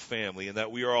spiritual family, in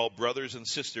that we are all brothers and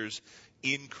sisters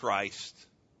in Christ.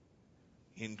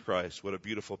 In Christ. What a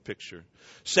beautiful picture.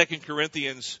 2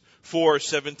 Corinthians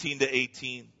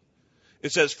 4:17-18.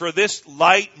 It says, for this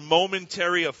light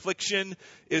momentary affliction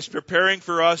is preparing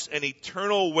for us an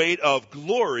eternal weight of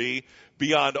glory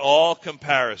beyond all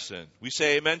comparison. We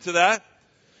say amen to that?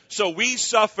 So we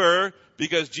suffer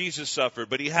because Jesus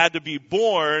suffered, but he had to be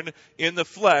born in the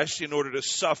flesh in order to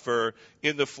suffer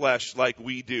in the flesh like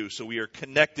we do. So we are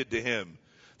connected to him.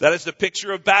 That is the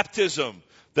picture of baptism,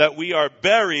 that we are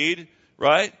buried,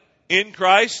 right? In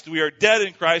Christ, we are dead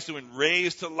in Christ and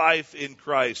raised to life in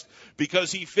Christ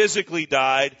because he physically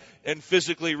died and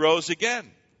physically rose again.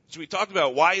 So we talked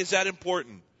about, why is that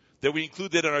important that we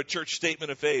include that in our church statement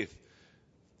of faith?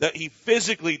 That he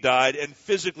physically died and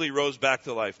physically rose back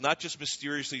to life, not just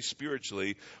mysteriously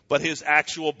spiritually, but his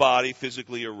actual body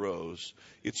physically arose.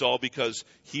 It's all because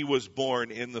he was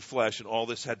born in the flesh, and all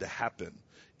this had to happen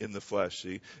in the flesh.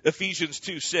 See, Ephesians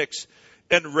 2:6.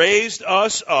 And raised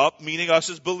us up, meaning us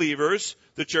as believers,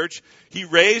 the church. He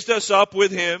raised us up with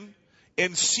him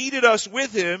and seated us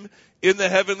with him in the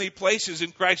heavenly places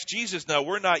in Christ Jesus. Now,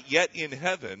 we're not yet in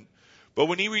heaven, but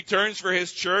when he returns for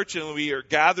his church and we are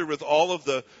gathered with all of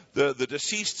the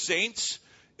deceased saints,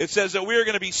 it says that we are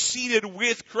going to be seated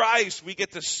with Christ. We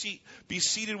get to be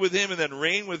seated with him and then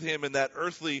reign with him in that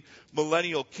earthly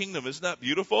millennial kingdom. Isn't that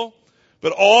beautiful?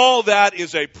 But all that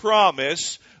is a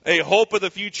promise, a hope of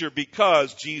the future,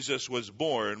 because Jesus was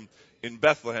born in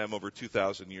Bethlehem over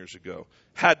 2,000 years ago.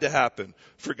 Had to happen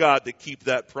for God to keep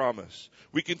that promise.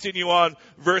 We continue on,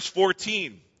 verse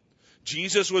 14.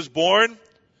 Jesus was born.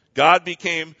 God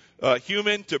became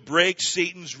human to break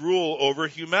Satan's rule over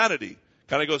humanity.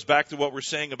 Kind of goes back to what we're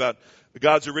saying about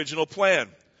God's original plan.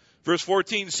 Verse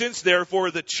 14, since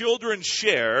therefore the children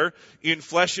share in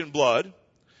flesh and blood,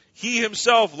 he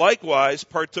himself likewise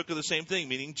partook of the same thing,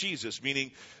 meaning Jesus.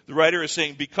 Meaning the writer is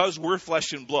saying, because we're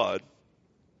flesh and blood,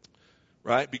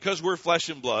 right? Because we're flesh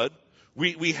and blood,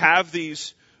 we have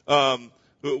these,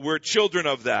 we're children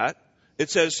of that. It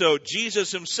says, so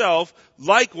Jesus himself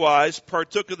likewise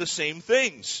partook of the same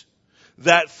things,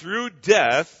 that through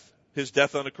death, his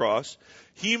death on the cross,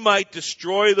 he might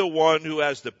destroy the one who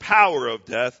has the power of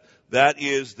death, that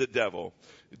is the devil.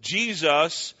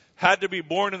 Jesus had to be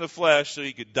born in the flesh so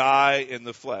he could die in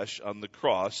the flesh on the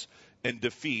cross and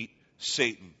defeat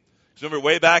Satan. Remember,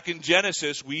 way back in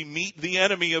Genesis, we meet the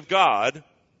enemy of God.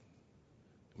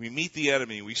 We meet the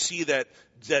enemy. We see that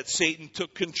Satan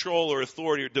took control or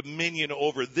authority or dominion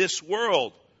over this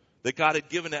world that God had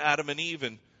given to Adam and Eve.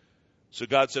 And so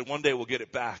God said, one day we'll get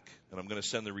it back, and I'm going to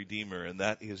send the Redeemer, and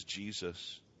that is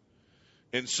Jesus.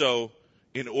 And so,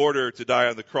 in order to die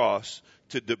on the cross,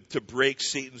 to break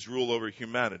Satan's rule over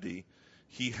humanity,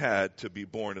 he had to be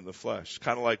born in the flesh.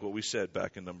 Kind of like what we said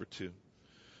back in number 2.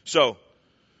 So,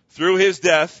 through his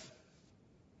death,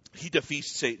 he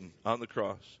defeats Satan on the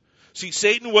cross. See,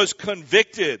 Satan was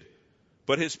convicted,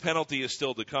 but his penalty is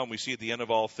still to come. We see at the end of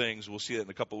all things, we'll see that in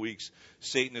a couple of weeks,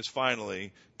 Satan is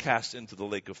finally cast into the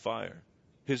lake of fire.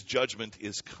 His judgment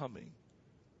is coming,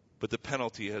 but the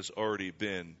penalty has already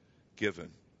been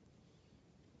given.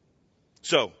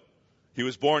 So, he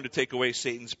was born to take away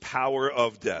Satan's power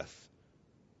of death.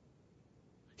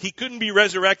 He couldn't be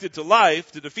resurrected to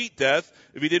life to defeat death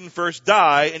if he didn't first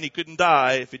die, and he couldn't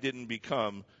die if he didn't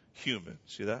become human.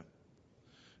 See that?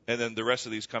 And then the rest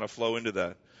of these kind of flow into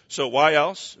that. So why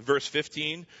else? Verse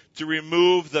 15, to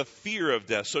remove the fear of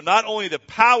death. So not only the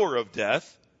power of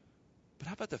death, but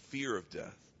how about the fear of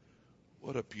death?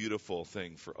 What a beautiful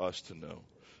thing for us to know.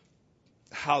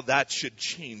 How that should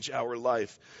change our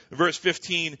life. Verse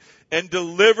 15, and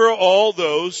deliver all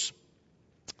those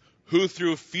who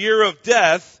through fear of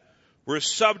death were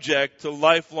subject to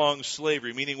lifelong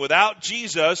slavery. Meaning without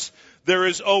Jesus, there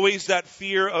is always that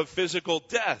fear of physical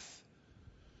death.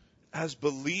 As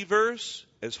believers,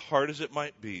 as hard as it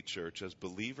might be, church, as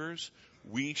believers,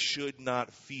 we should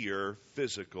not fear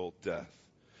physical death.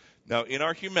 Now, in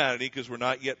our humanity, because we're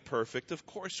not yet perfect, of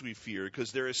course we fear,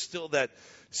 because there is still that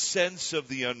sense of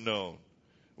the unknown.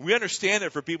 We understand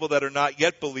it for people that are not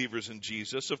yet believers in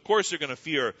Jesus. Of course they're going to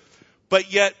fear.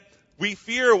 But yet, we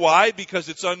fear why? Because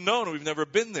it's unknown. We've never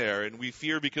been there. And we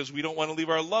fear because we don't want to leave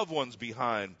our loved ones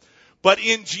behind. But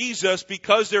in Jesus,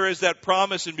 because there is that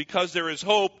promise and because there is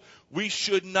hope, we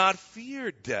should not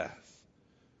fear death.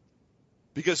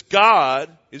 Because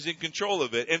God is in control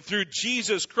of it. And through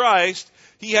Jesus Christ,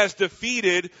 He has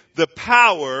defeated the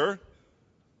power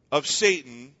of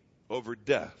Satan over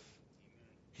death.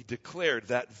 He declared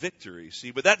that victory.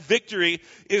 See, but that victory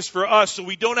is for us, so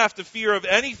we don't have to fear of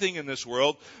anything in this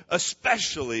world,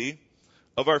 especially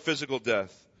of our physical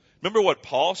death. Remember what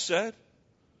Paul said?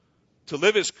 To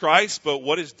live is Christ, but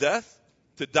what is death?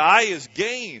 To die is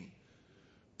gain.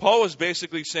 Paul was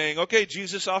basically saying, okay,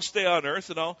 Jesus, I'll stay on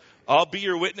earth and I'll be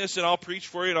your witness and I'll preach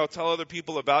for you and I'll tell other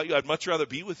people about you. I'd much rather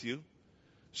be with you.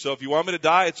 So if you want me to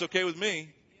die, it's okay with me.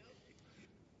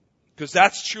 Because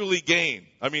that's truly gain.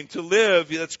 I mean, to live,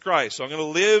 that's Christ. So I'm going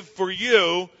to live for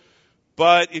you,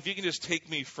 but if you can just take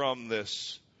me from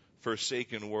this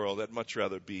forsaken world, I'd much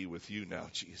rather be with you now,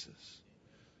 Jesus.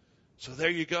 So there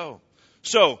you go.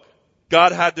 So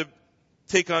God had to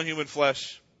take on human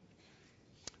flesh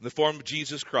in the form of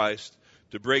Jesus Christ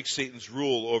to break Satan's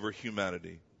rule over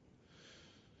humanity.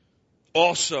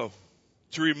 Also,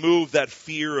 to remove that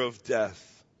fear of death.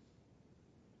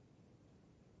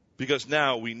 Because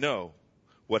now we know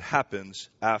what happens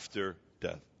after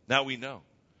death. Now we know.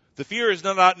 The fear is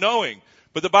not knowing.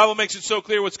 But the Bible makes it so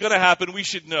clear what's going to happen. We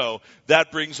should know.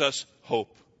 That brings us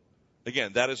hope.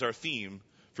 Again, that is our theme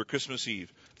for Christmas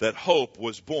Eve. That hope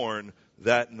was born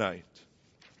that night.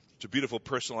 It's a beautiful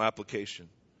personal application.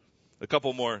 A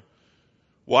couple more.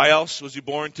 Why else was he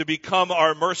born? To become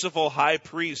our merciful high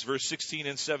priest. Verse 16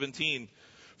 and 17.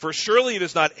 For surely it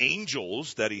is not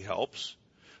angels that he helps,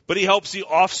 but he helps the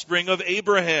offspring of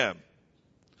Abraham.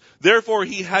 Therefore,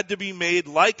 he had to be made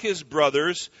like his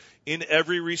brothers in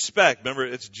every respect. Remember,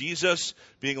 it's Jesus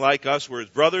being like us, we're his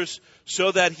brothers,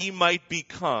 so that he might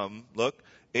become, look,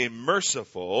 a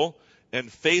merciful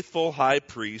and faithful high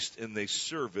priest in the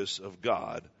service of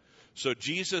God. So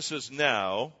Jesus is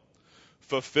now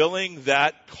fulfilling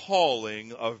that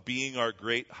calling of being our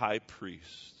great high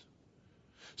priest.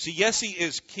 See, yes, he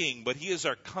is king, but he is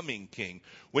our coming king.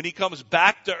 When he comes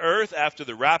back to earth after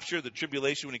the rapture, the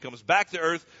tribulation, when he comes back to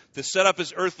earth to set up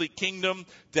his earthly kingdom,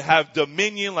 to have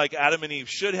dominion like Adam and Eve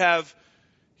should have,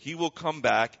 he will come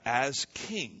back as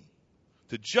king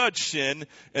to judge sin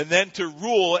and then to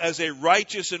rule as a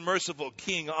righteous and merciful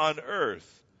king on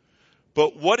earth.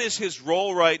 But what is his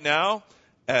role right now?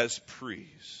 As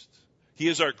priest. He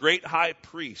is our great high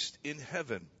priest in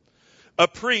heaven. A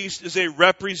priest is a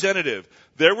representative.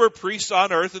 There were priests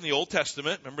on earth in the Old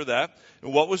Testament, remember that?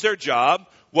 And what was their job?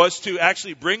 Was to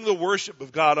actually bring the worship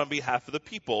of God on behalf of the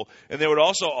people. And they would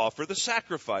also offer the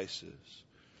sacrifices.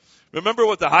 Remember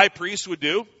what the high priest would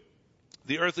do?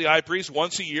 The earthly high priest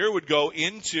once a year would go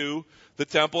into the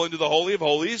temple, into the Holy of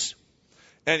Holies,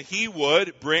 and he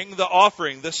would bring the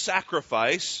offering, the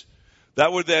sacrifice,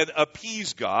 that would then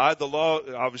appease God. The law,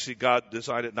 obviously God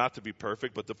designed it not to be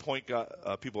perfect, but to point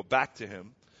people back to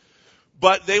him.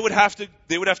 But they would have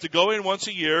to go in once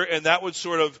a year, and that would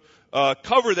sort of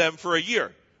cover them for a year.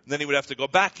 And then he would have to go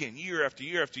back in year after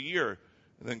year after year.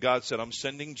 And then God said, I'm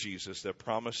sending Jesus, that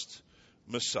promised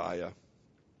Messiah,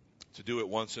 to do it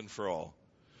once and for all.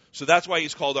 So that's why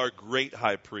he's called our great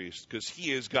high priest, because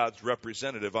he is God's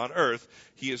representative on earth.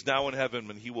 He is now in heaven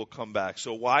when he will come back.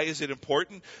 So why is it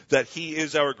important that he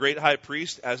is our great high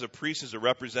priest? As a priest, as a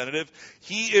representative,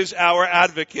 he is our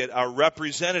advocate, our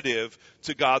representative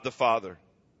to God the Father.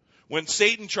 When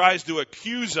Satan tries to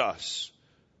accuse us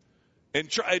and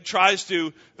tries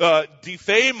to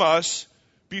defame us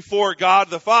before God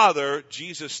the Father,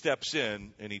 Jesus steps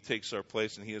in and he takes our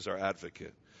place, and he is our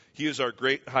advocate. He is our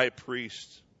great high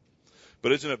priest.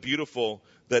 But isn't it beautiful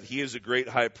that he is a great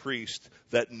high priest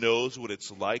that knows what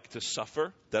it's like to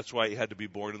suffer. That's why he had to be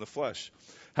born in the flesh.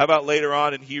 How about later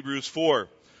on in Hebrews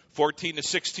 4:14 to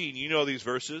 16? You know these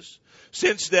verses.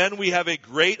 Since then we have a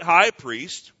great high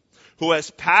priest who has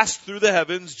passed through the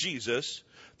heavens, Jesus,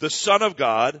 the Son of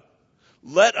God.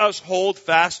 Let us hold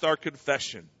fast our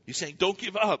confession. He's saying, don't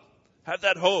give up. Have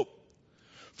that hope.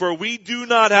 For we do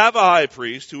not have a high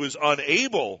priest who is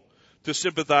unable to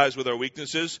sympathize with our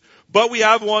weaknesses, but we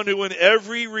have one who in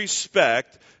every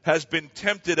respect has been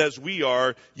tempted as we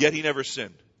are, yet he never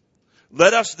sinned.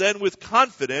 Let us then with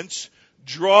confidence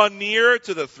draw near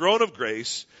to the throne of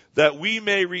grace that we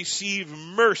may receive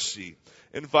mercy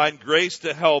and find grace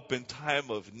to help in time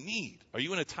of need. Are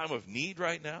you in a time of need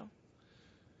right now?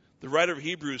 The writer of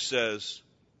Hebrews says,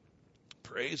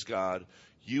 praise God,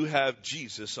 you have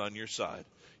Jesus on your side.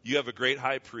 You have a great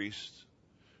high priest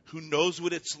who knows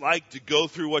what it's like to go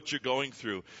through what you're going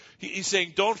through. He's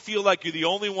saying, don't feel like you're the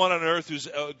only one on earth who's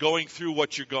going through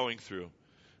what you're going through.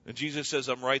 And Jesus says,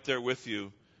 I'm right there with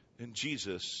you. And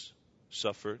Jesus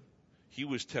suffered. He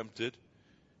was tempted.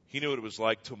 He knew what it was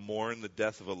like to mourn the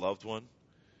death of a loved one.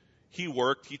 He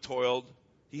worked. He toiled.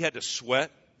 He had to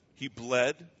sweat. He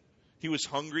bled. He was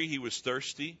hungry. He was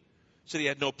thirsty. Said he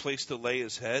had no place to lay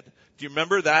his head. Do you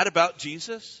remember that about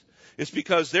Jesus? It's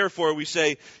because, therefore, we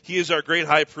say he is our great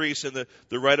high priest, and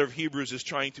the writer of Hebrews is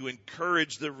trying to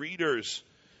encourage the readers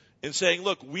in saying,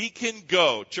 look, we can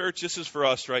go. Church, this is for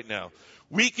us right now.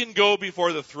 We can go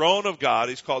before the throne of God.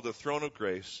 He's called the throne of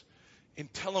grace.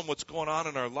 And tell him what's going on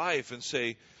in our life and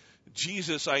say,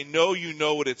 Jesus, I know you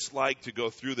know what it's like to go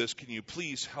through this. Can you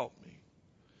please help me?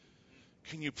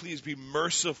 Can you please be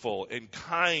merciful and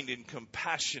kind and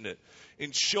compassionate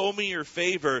and show me your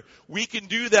favor? We can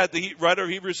do that, the writer of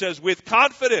Hebrews says, with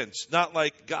confidence. Not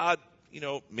like, God,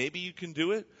 maybe you can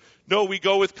do it. No, we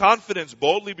go with confidence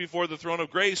boldly before the throne of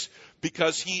grace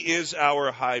because he is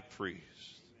our high priest.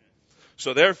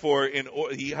 So therefore,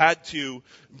 he had to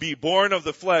be born of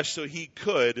the flesh so he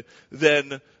could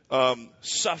then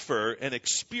suffer and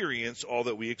experience all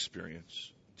that we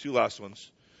experience. Two last ones.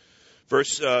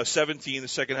 Verse 17, the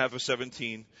second half of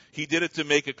 17, he did it to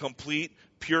make a complete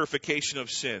purification of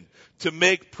sin, to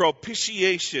make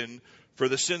propitiation for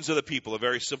the sins of the people. A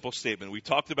very simple statement. We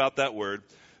talked about that word.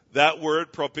 That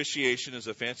word, propitiation, is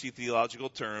a fancy theological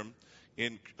term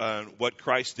in what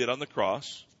Christ did on the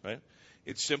cross, right?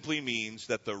 It simply means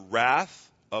that the wrath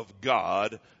of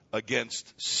God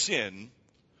against sin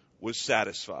was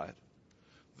satisfied.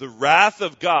 The wrath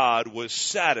of God was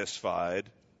satisfied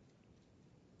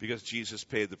because Jesus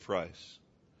paid the price.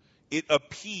 It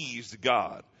appeased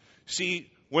God. See,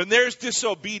 when there's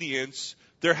disobedience,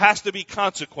 there has to be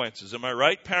consequences. Am I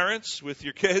right, parents, with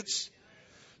your kids?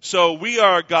 So we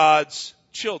are God's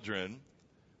children,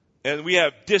 and we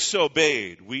have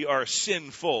disobeyed. We are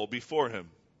sinful before him.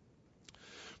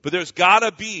 But there's got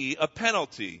to be a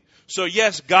penalty. So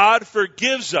yes, God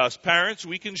forgives us, parents.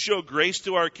 We can show grace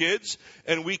to our kids,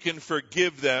 and we can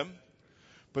forgive them.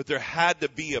 But there had to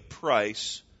be a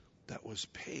price that was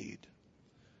paid.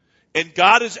 And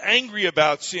God is angry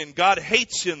about sin. God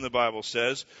hates sin, the Bible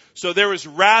says. So there is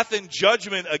wrath and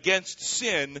judgment against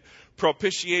sin.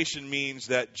 Propitiation means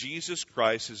that Jesus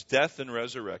Christ, his death and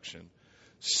resurrection,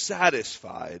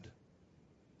 satisfied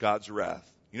God's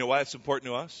wrath. You know why it's important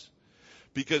to us?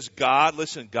 Because God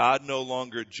no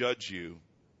longer judges you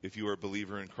if you are a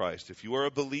believer in Christ. If you are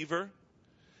a believer,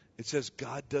 it says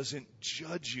God doesn't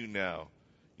judge you now.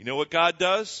 You know what God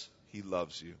does? He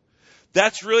loves you.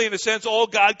 That's really, in a sense, all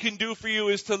God can do for you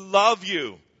is to love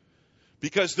you.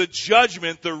 Because the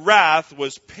judgment, the wrath,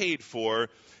 was paid for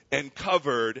and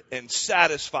covered and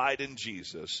satisfied in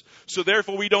Jesus. So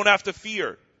therefore, we don't have to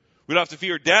fear. We don't have to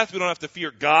fear death. We don't have to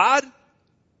fear God.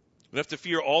 We don't have to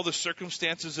fear all the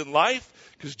circumstances in life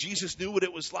because Jesus knew what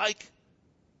it was like.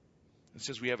 It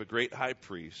says we have a great high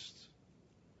priest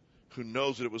who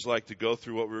knows what it was like to go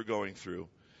through what we were going through.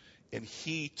 And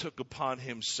he took upon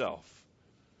himself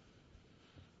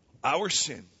our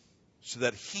sin so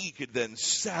that he could then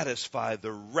satisfy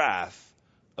the wrath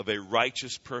of a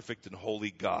righteous, perfect, and holy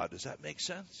God. Does that make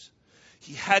sense?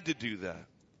 He had to do that.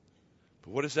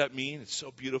 But what does that mean? It's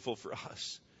so beautiful for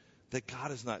us that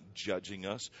God is not judging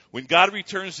us. When God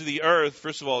returns to the earth,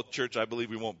 first of all, church, I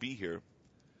believe we won't be here.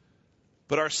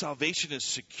 But our salvation is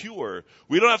secure.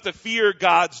 We don't have to fear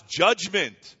God's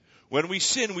judgment. When we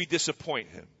sin, we disappoint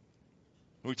him.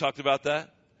 We talked about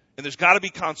that. And there's got to be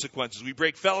consequences. We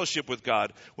break fellowship with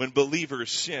God when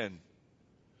believers sin.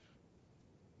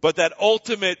 But that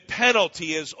ultimate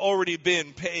penalty has already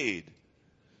been paid.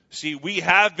 See, we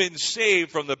have been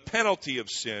saved from the penalty of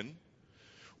sin.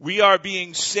 We are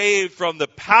being saved from the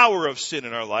power of sin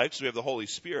in our life. So we have the Holy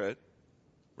Spirit,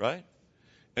 right?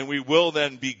 And we will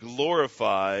then be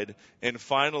glorified and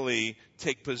finally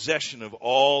take possession of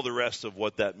all the rest of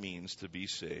what that means to be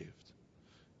saved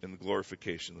in the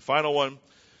glorification. The final one,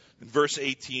 in verse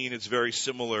 18, it's very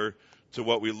similar to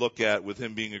what we look at with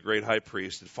him being a great high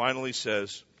priest. It finally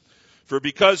says, "For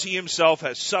because he himself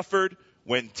has suffered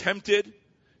when tempted,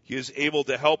 he is able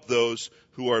to help those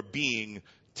who are being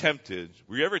tempted."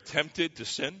 Were you ever tempted to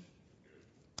sin?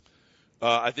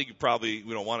 I think we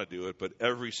don't want to do it, but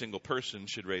every single person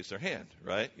should raise their hand,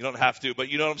 right? You don't have to, but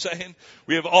you know what I'm saying?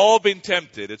 We have all been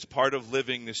tempted. It's part of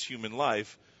living this human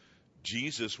life.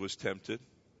 Jesus was tempted.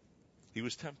 He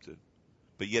was tempted.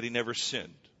 But yet he never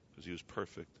sinned because he was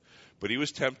perfect. But he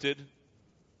was tempted.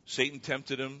 Satan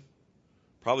tempted him.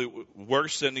 Probably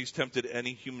worse than he's tempted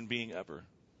any human being ever.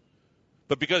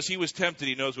 But because he was tempted,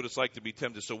 he knows what it's like to be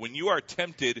tempted. So when you are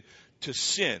tempted to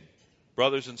sin,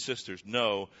 brothers and sisters,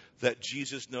 know that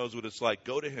Jesus knows what it's like.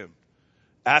 Go to him.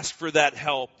 Ask for that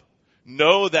help.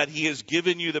 Know that he has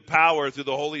given you the power through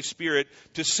the Holy Spirit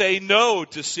to say no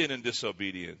to sin and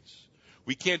disobedience.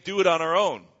 We can't do it on our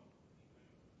own.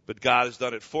 But God has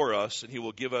done it for us, and he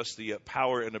will give us the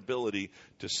power and ability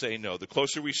to say no. The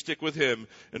closer we stick with him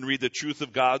and read the truth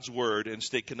of God's word and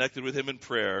stay connected with him in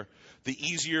prayer, the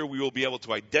easier we will be able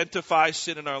to identify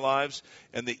sin in our lives,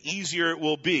 and the easier it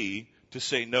will be to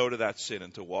say no to that sin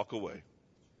and to walk away.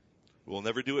 We'll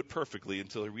never do it perfectly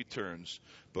until he returns,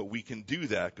 but we can do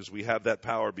that because we have that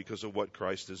power because of what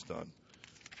Christ has done.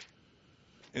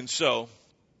 And so,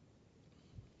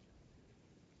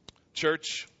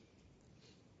 church,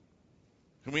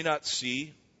 can we not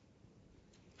see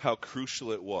how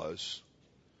crucial it was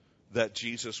that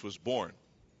Jesus was born?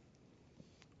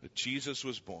 That Jesus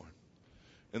was born.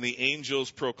 And the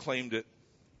angels proclaimed it,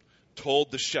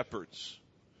 told the shepherds.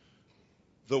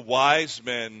 The wise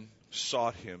men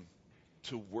sought him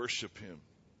to worship him.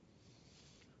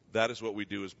 That is what we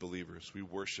do as believers. We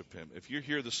worship him. If you're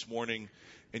here this morning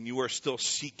and you are still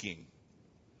seeking,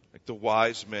 like the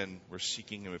wise men were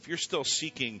seeking him, if you're still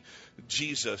seeking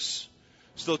Jesus,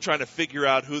 still trying to figure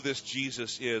out who this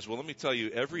Jesus is, well, let me tell you,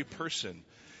 every person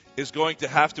is going to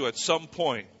have to, at some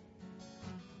point,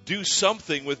 do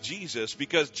something with Jesus,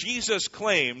 because Jesus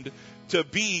claimed to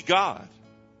be God.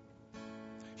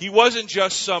 He wasn't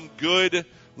just some good,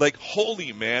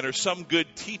 holy man or some good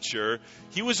teacher.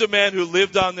 He was a man who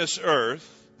lived on this earth.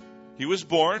 He was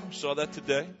born, saw that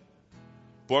today,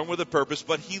 born with a purpose,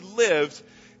 but he lived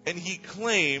and he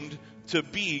claimed to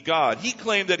be God. He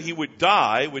claimed that he would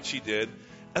die, which he did,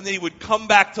 and that he would come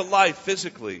back to life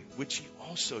physically, which he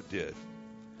also did.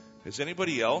 Has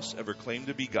anybody else ever claimed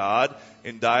to be God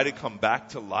and die to come back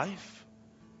to life?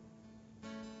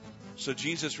 So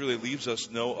Jesus really leaves us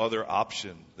no other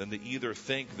option than to either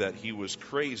think that he was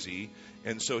crazy,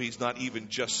 and so he's not even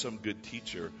just some good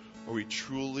teacher, or he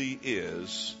truly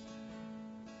is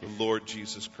the Lord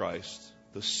Jesus Christ,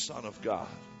 the Son of God,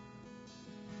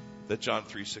 that John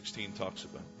 3:16 talks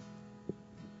about.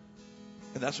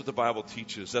 And that's what the Bible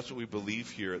teaches. That's what we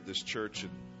believe here at this church.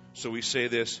 And so we say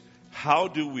this: how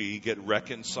do we get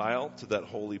reconciled to that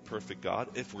holy, perfect God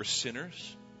if we're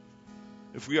sinners?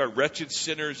 If we are wretched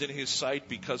sinners in his sight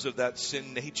because of that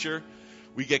sin nature,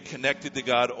 we get connected to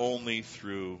God only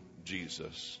through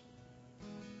Jesus.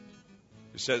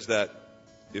 It says that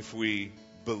if we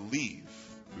believe,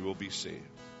 we will be saved.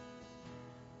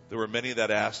 There were many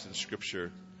that asked in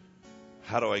Scripture,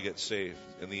 how do I get saved?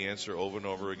 And the answer over and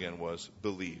over again was,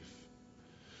 believe.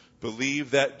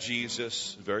 Believe that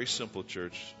Jesus, very simple,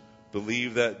 church,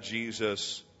 believe that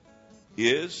Jesus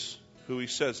is who he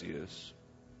says he is.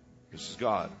 This is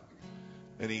God.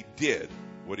 And he did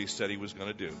what he said he was going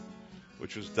to do,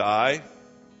 which was die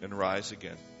and rise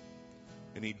again.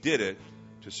 And he did it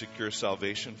to secure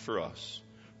salvation for us.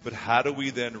 But how do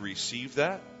we then receive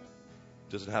that?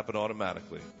 Does it happen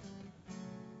automatically?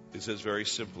 It says very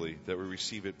simply that we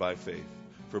receive it by faith.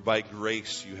 For by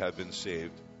grace you have been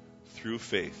saved through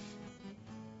faith.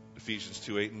 Ephesians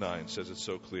 2:8-9 says it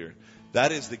so clear.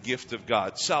 That is the gift of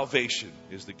God. Salvation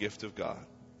is the gift of God.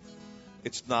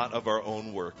 It's not of our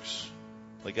own works,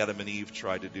 like Adam and Eve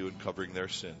tried to do in covering their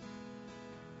sin,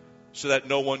 so that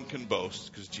no one can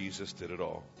boast, because Jesus did it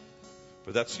all.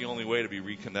 But that's the only way to be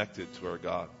reconnected to our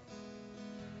God.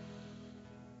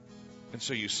 And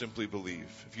so you simply believe.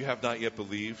 If you have not yet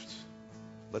believed,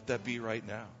 let that be right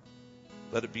now.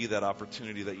 Let it be that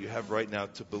opportunity that you have right now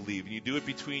to believe. And you do it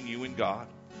between you and God.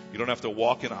 You don't have to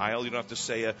walk an aisle. You don't have to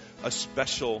say a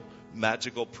special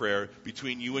magical prayer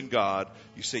between you and God.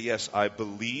 You say, yes, I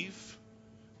believe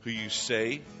who you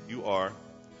say you are,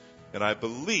 and I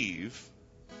believe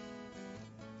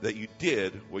that you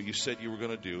did what you said you were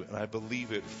going to do, and I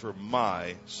believe it for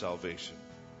my salvation.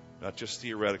 Not just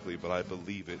theoretically, but I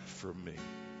believe it for me.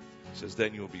 He says,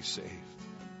 then you will be saved.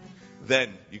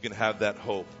 Then you can have that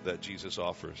hope that Jesus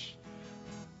offers.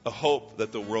 A hope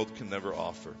that the world can never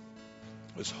offer.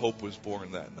 This hope was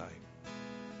born that night.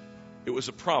 It was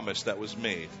a promise that was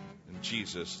made, and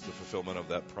Jesus, the fulfillment of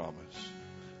that promise.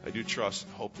 I do trust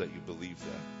and hope that you believe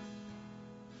that.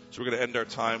 So we're going to end our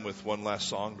time with one last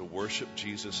song to worship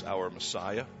Jesus, our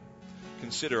Messiah.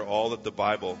 Consider all that the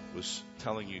Bible was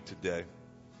telling you today.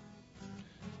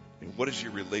 And what is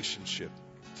your relationship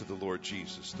to the Lord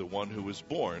Jesus, the one who was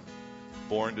born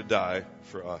to die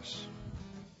for us?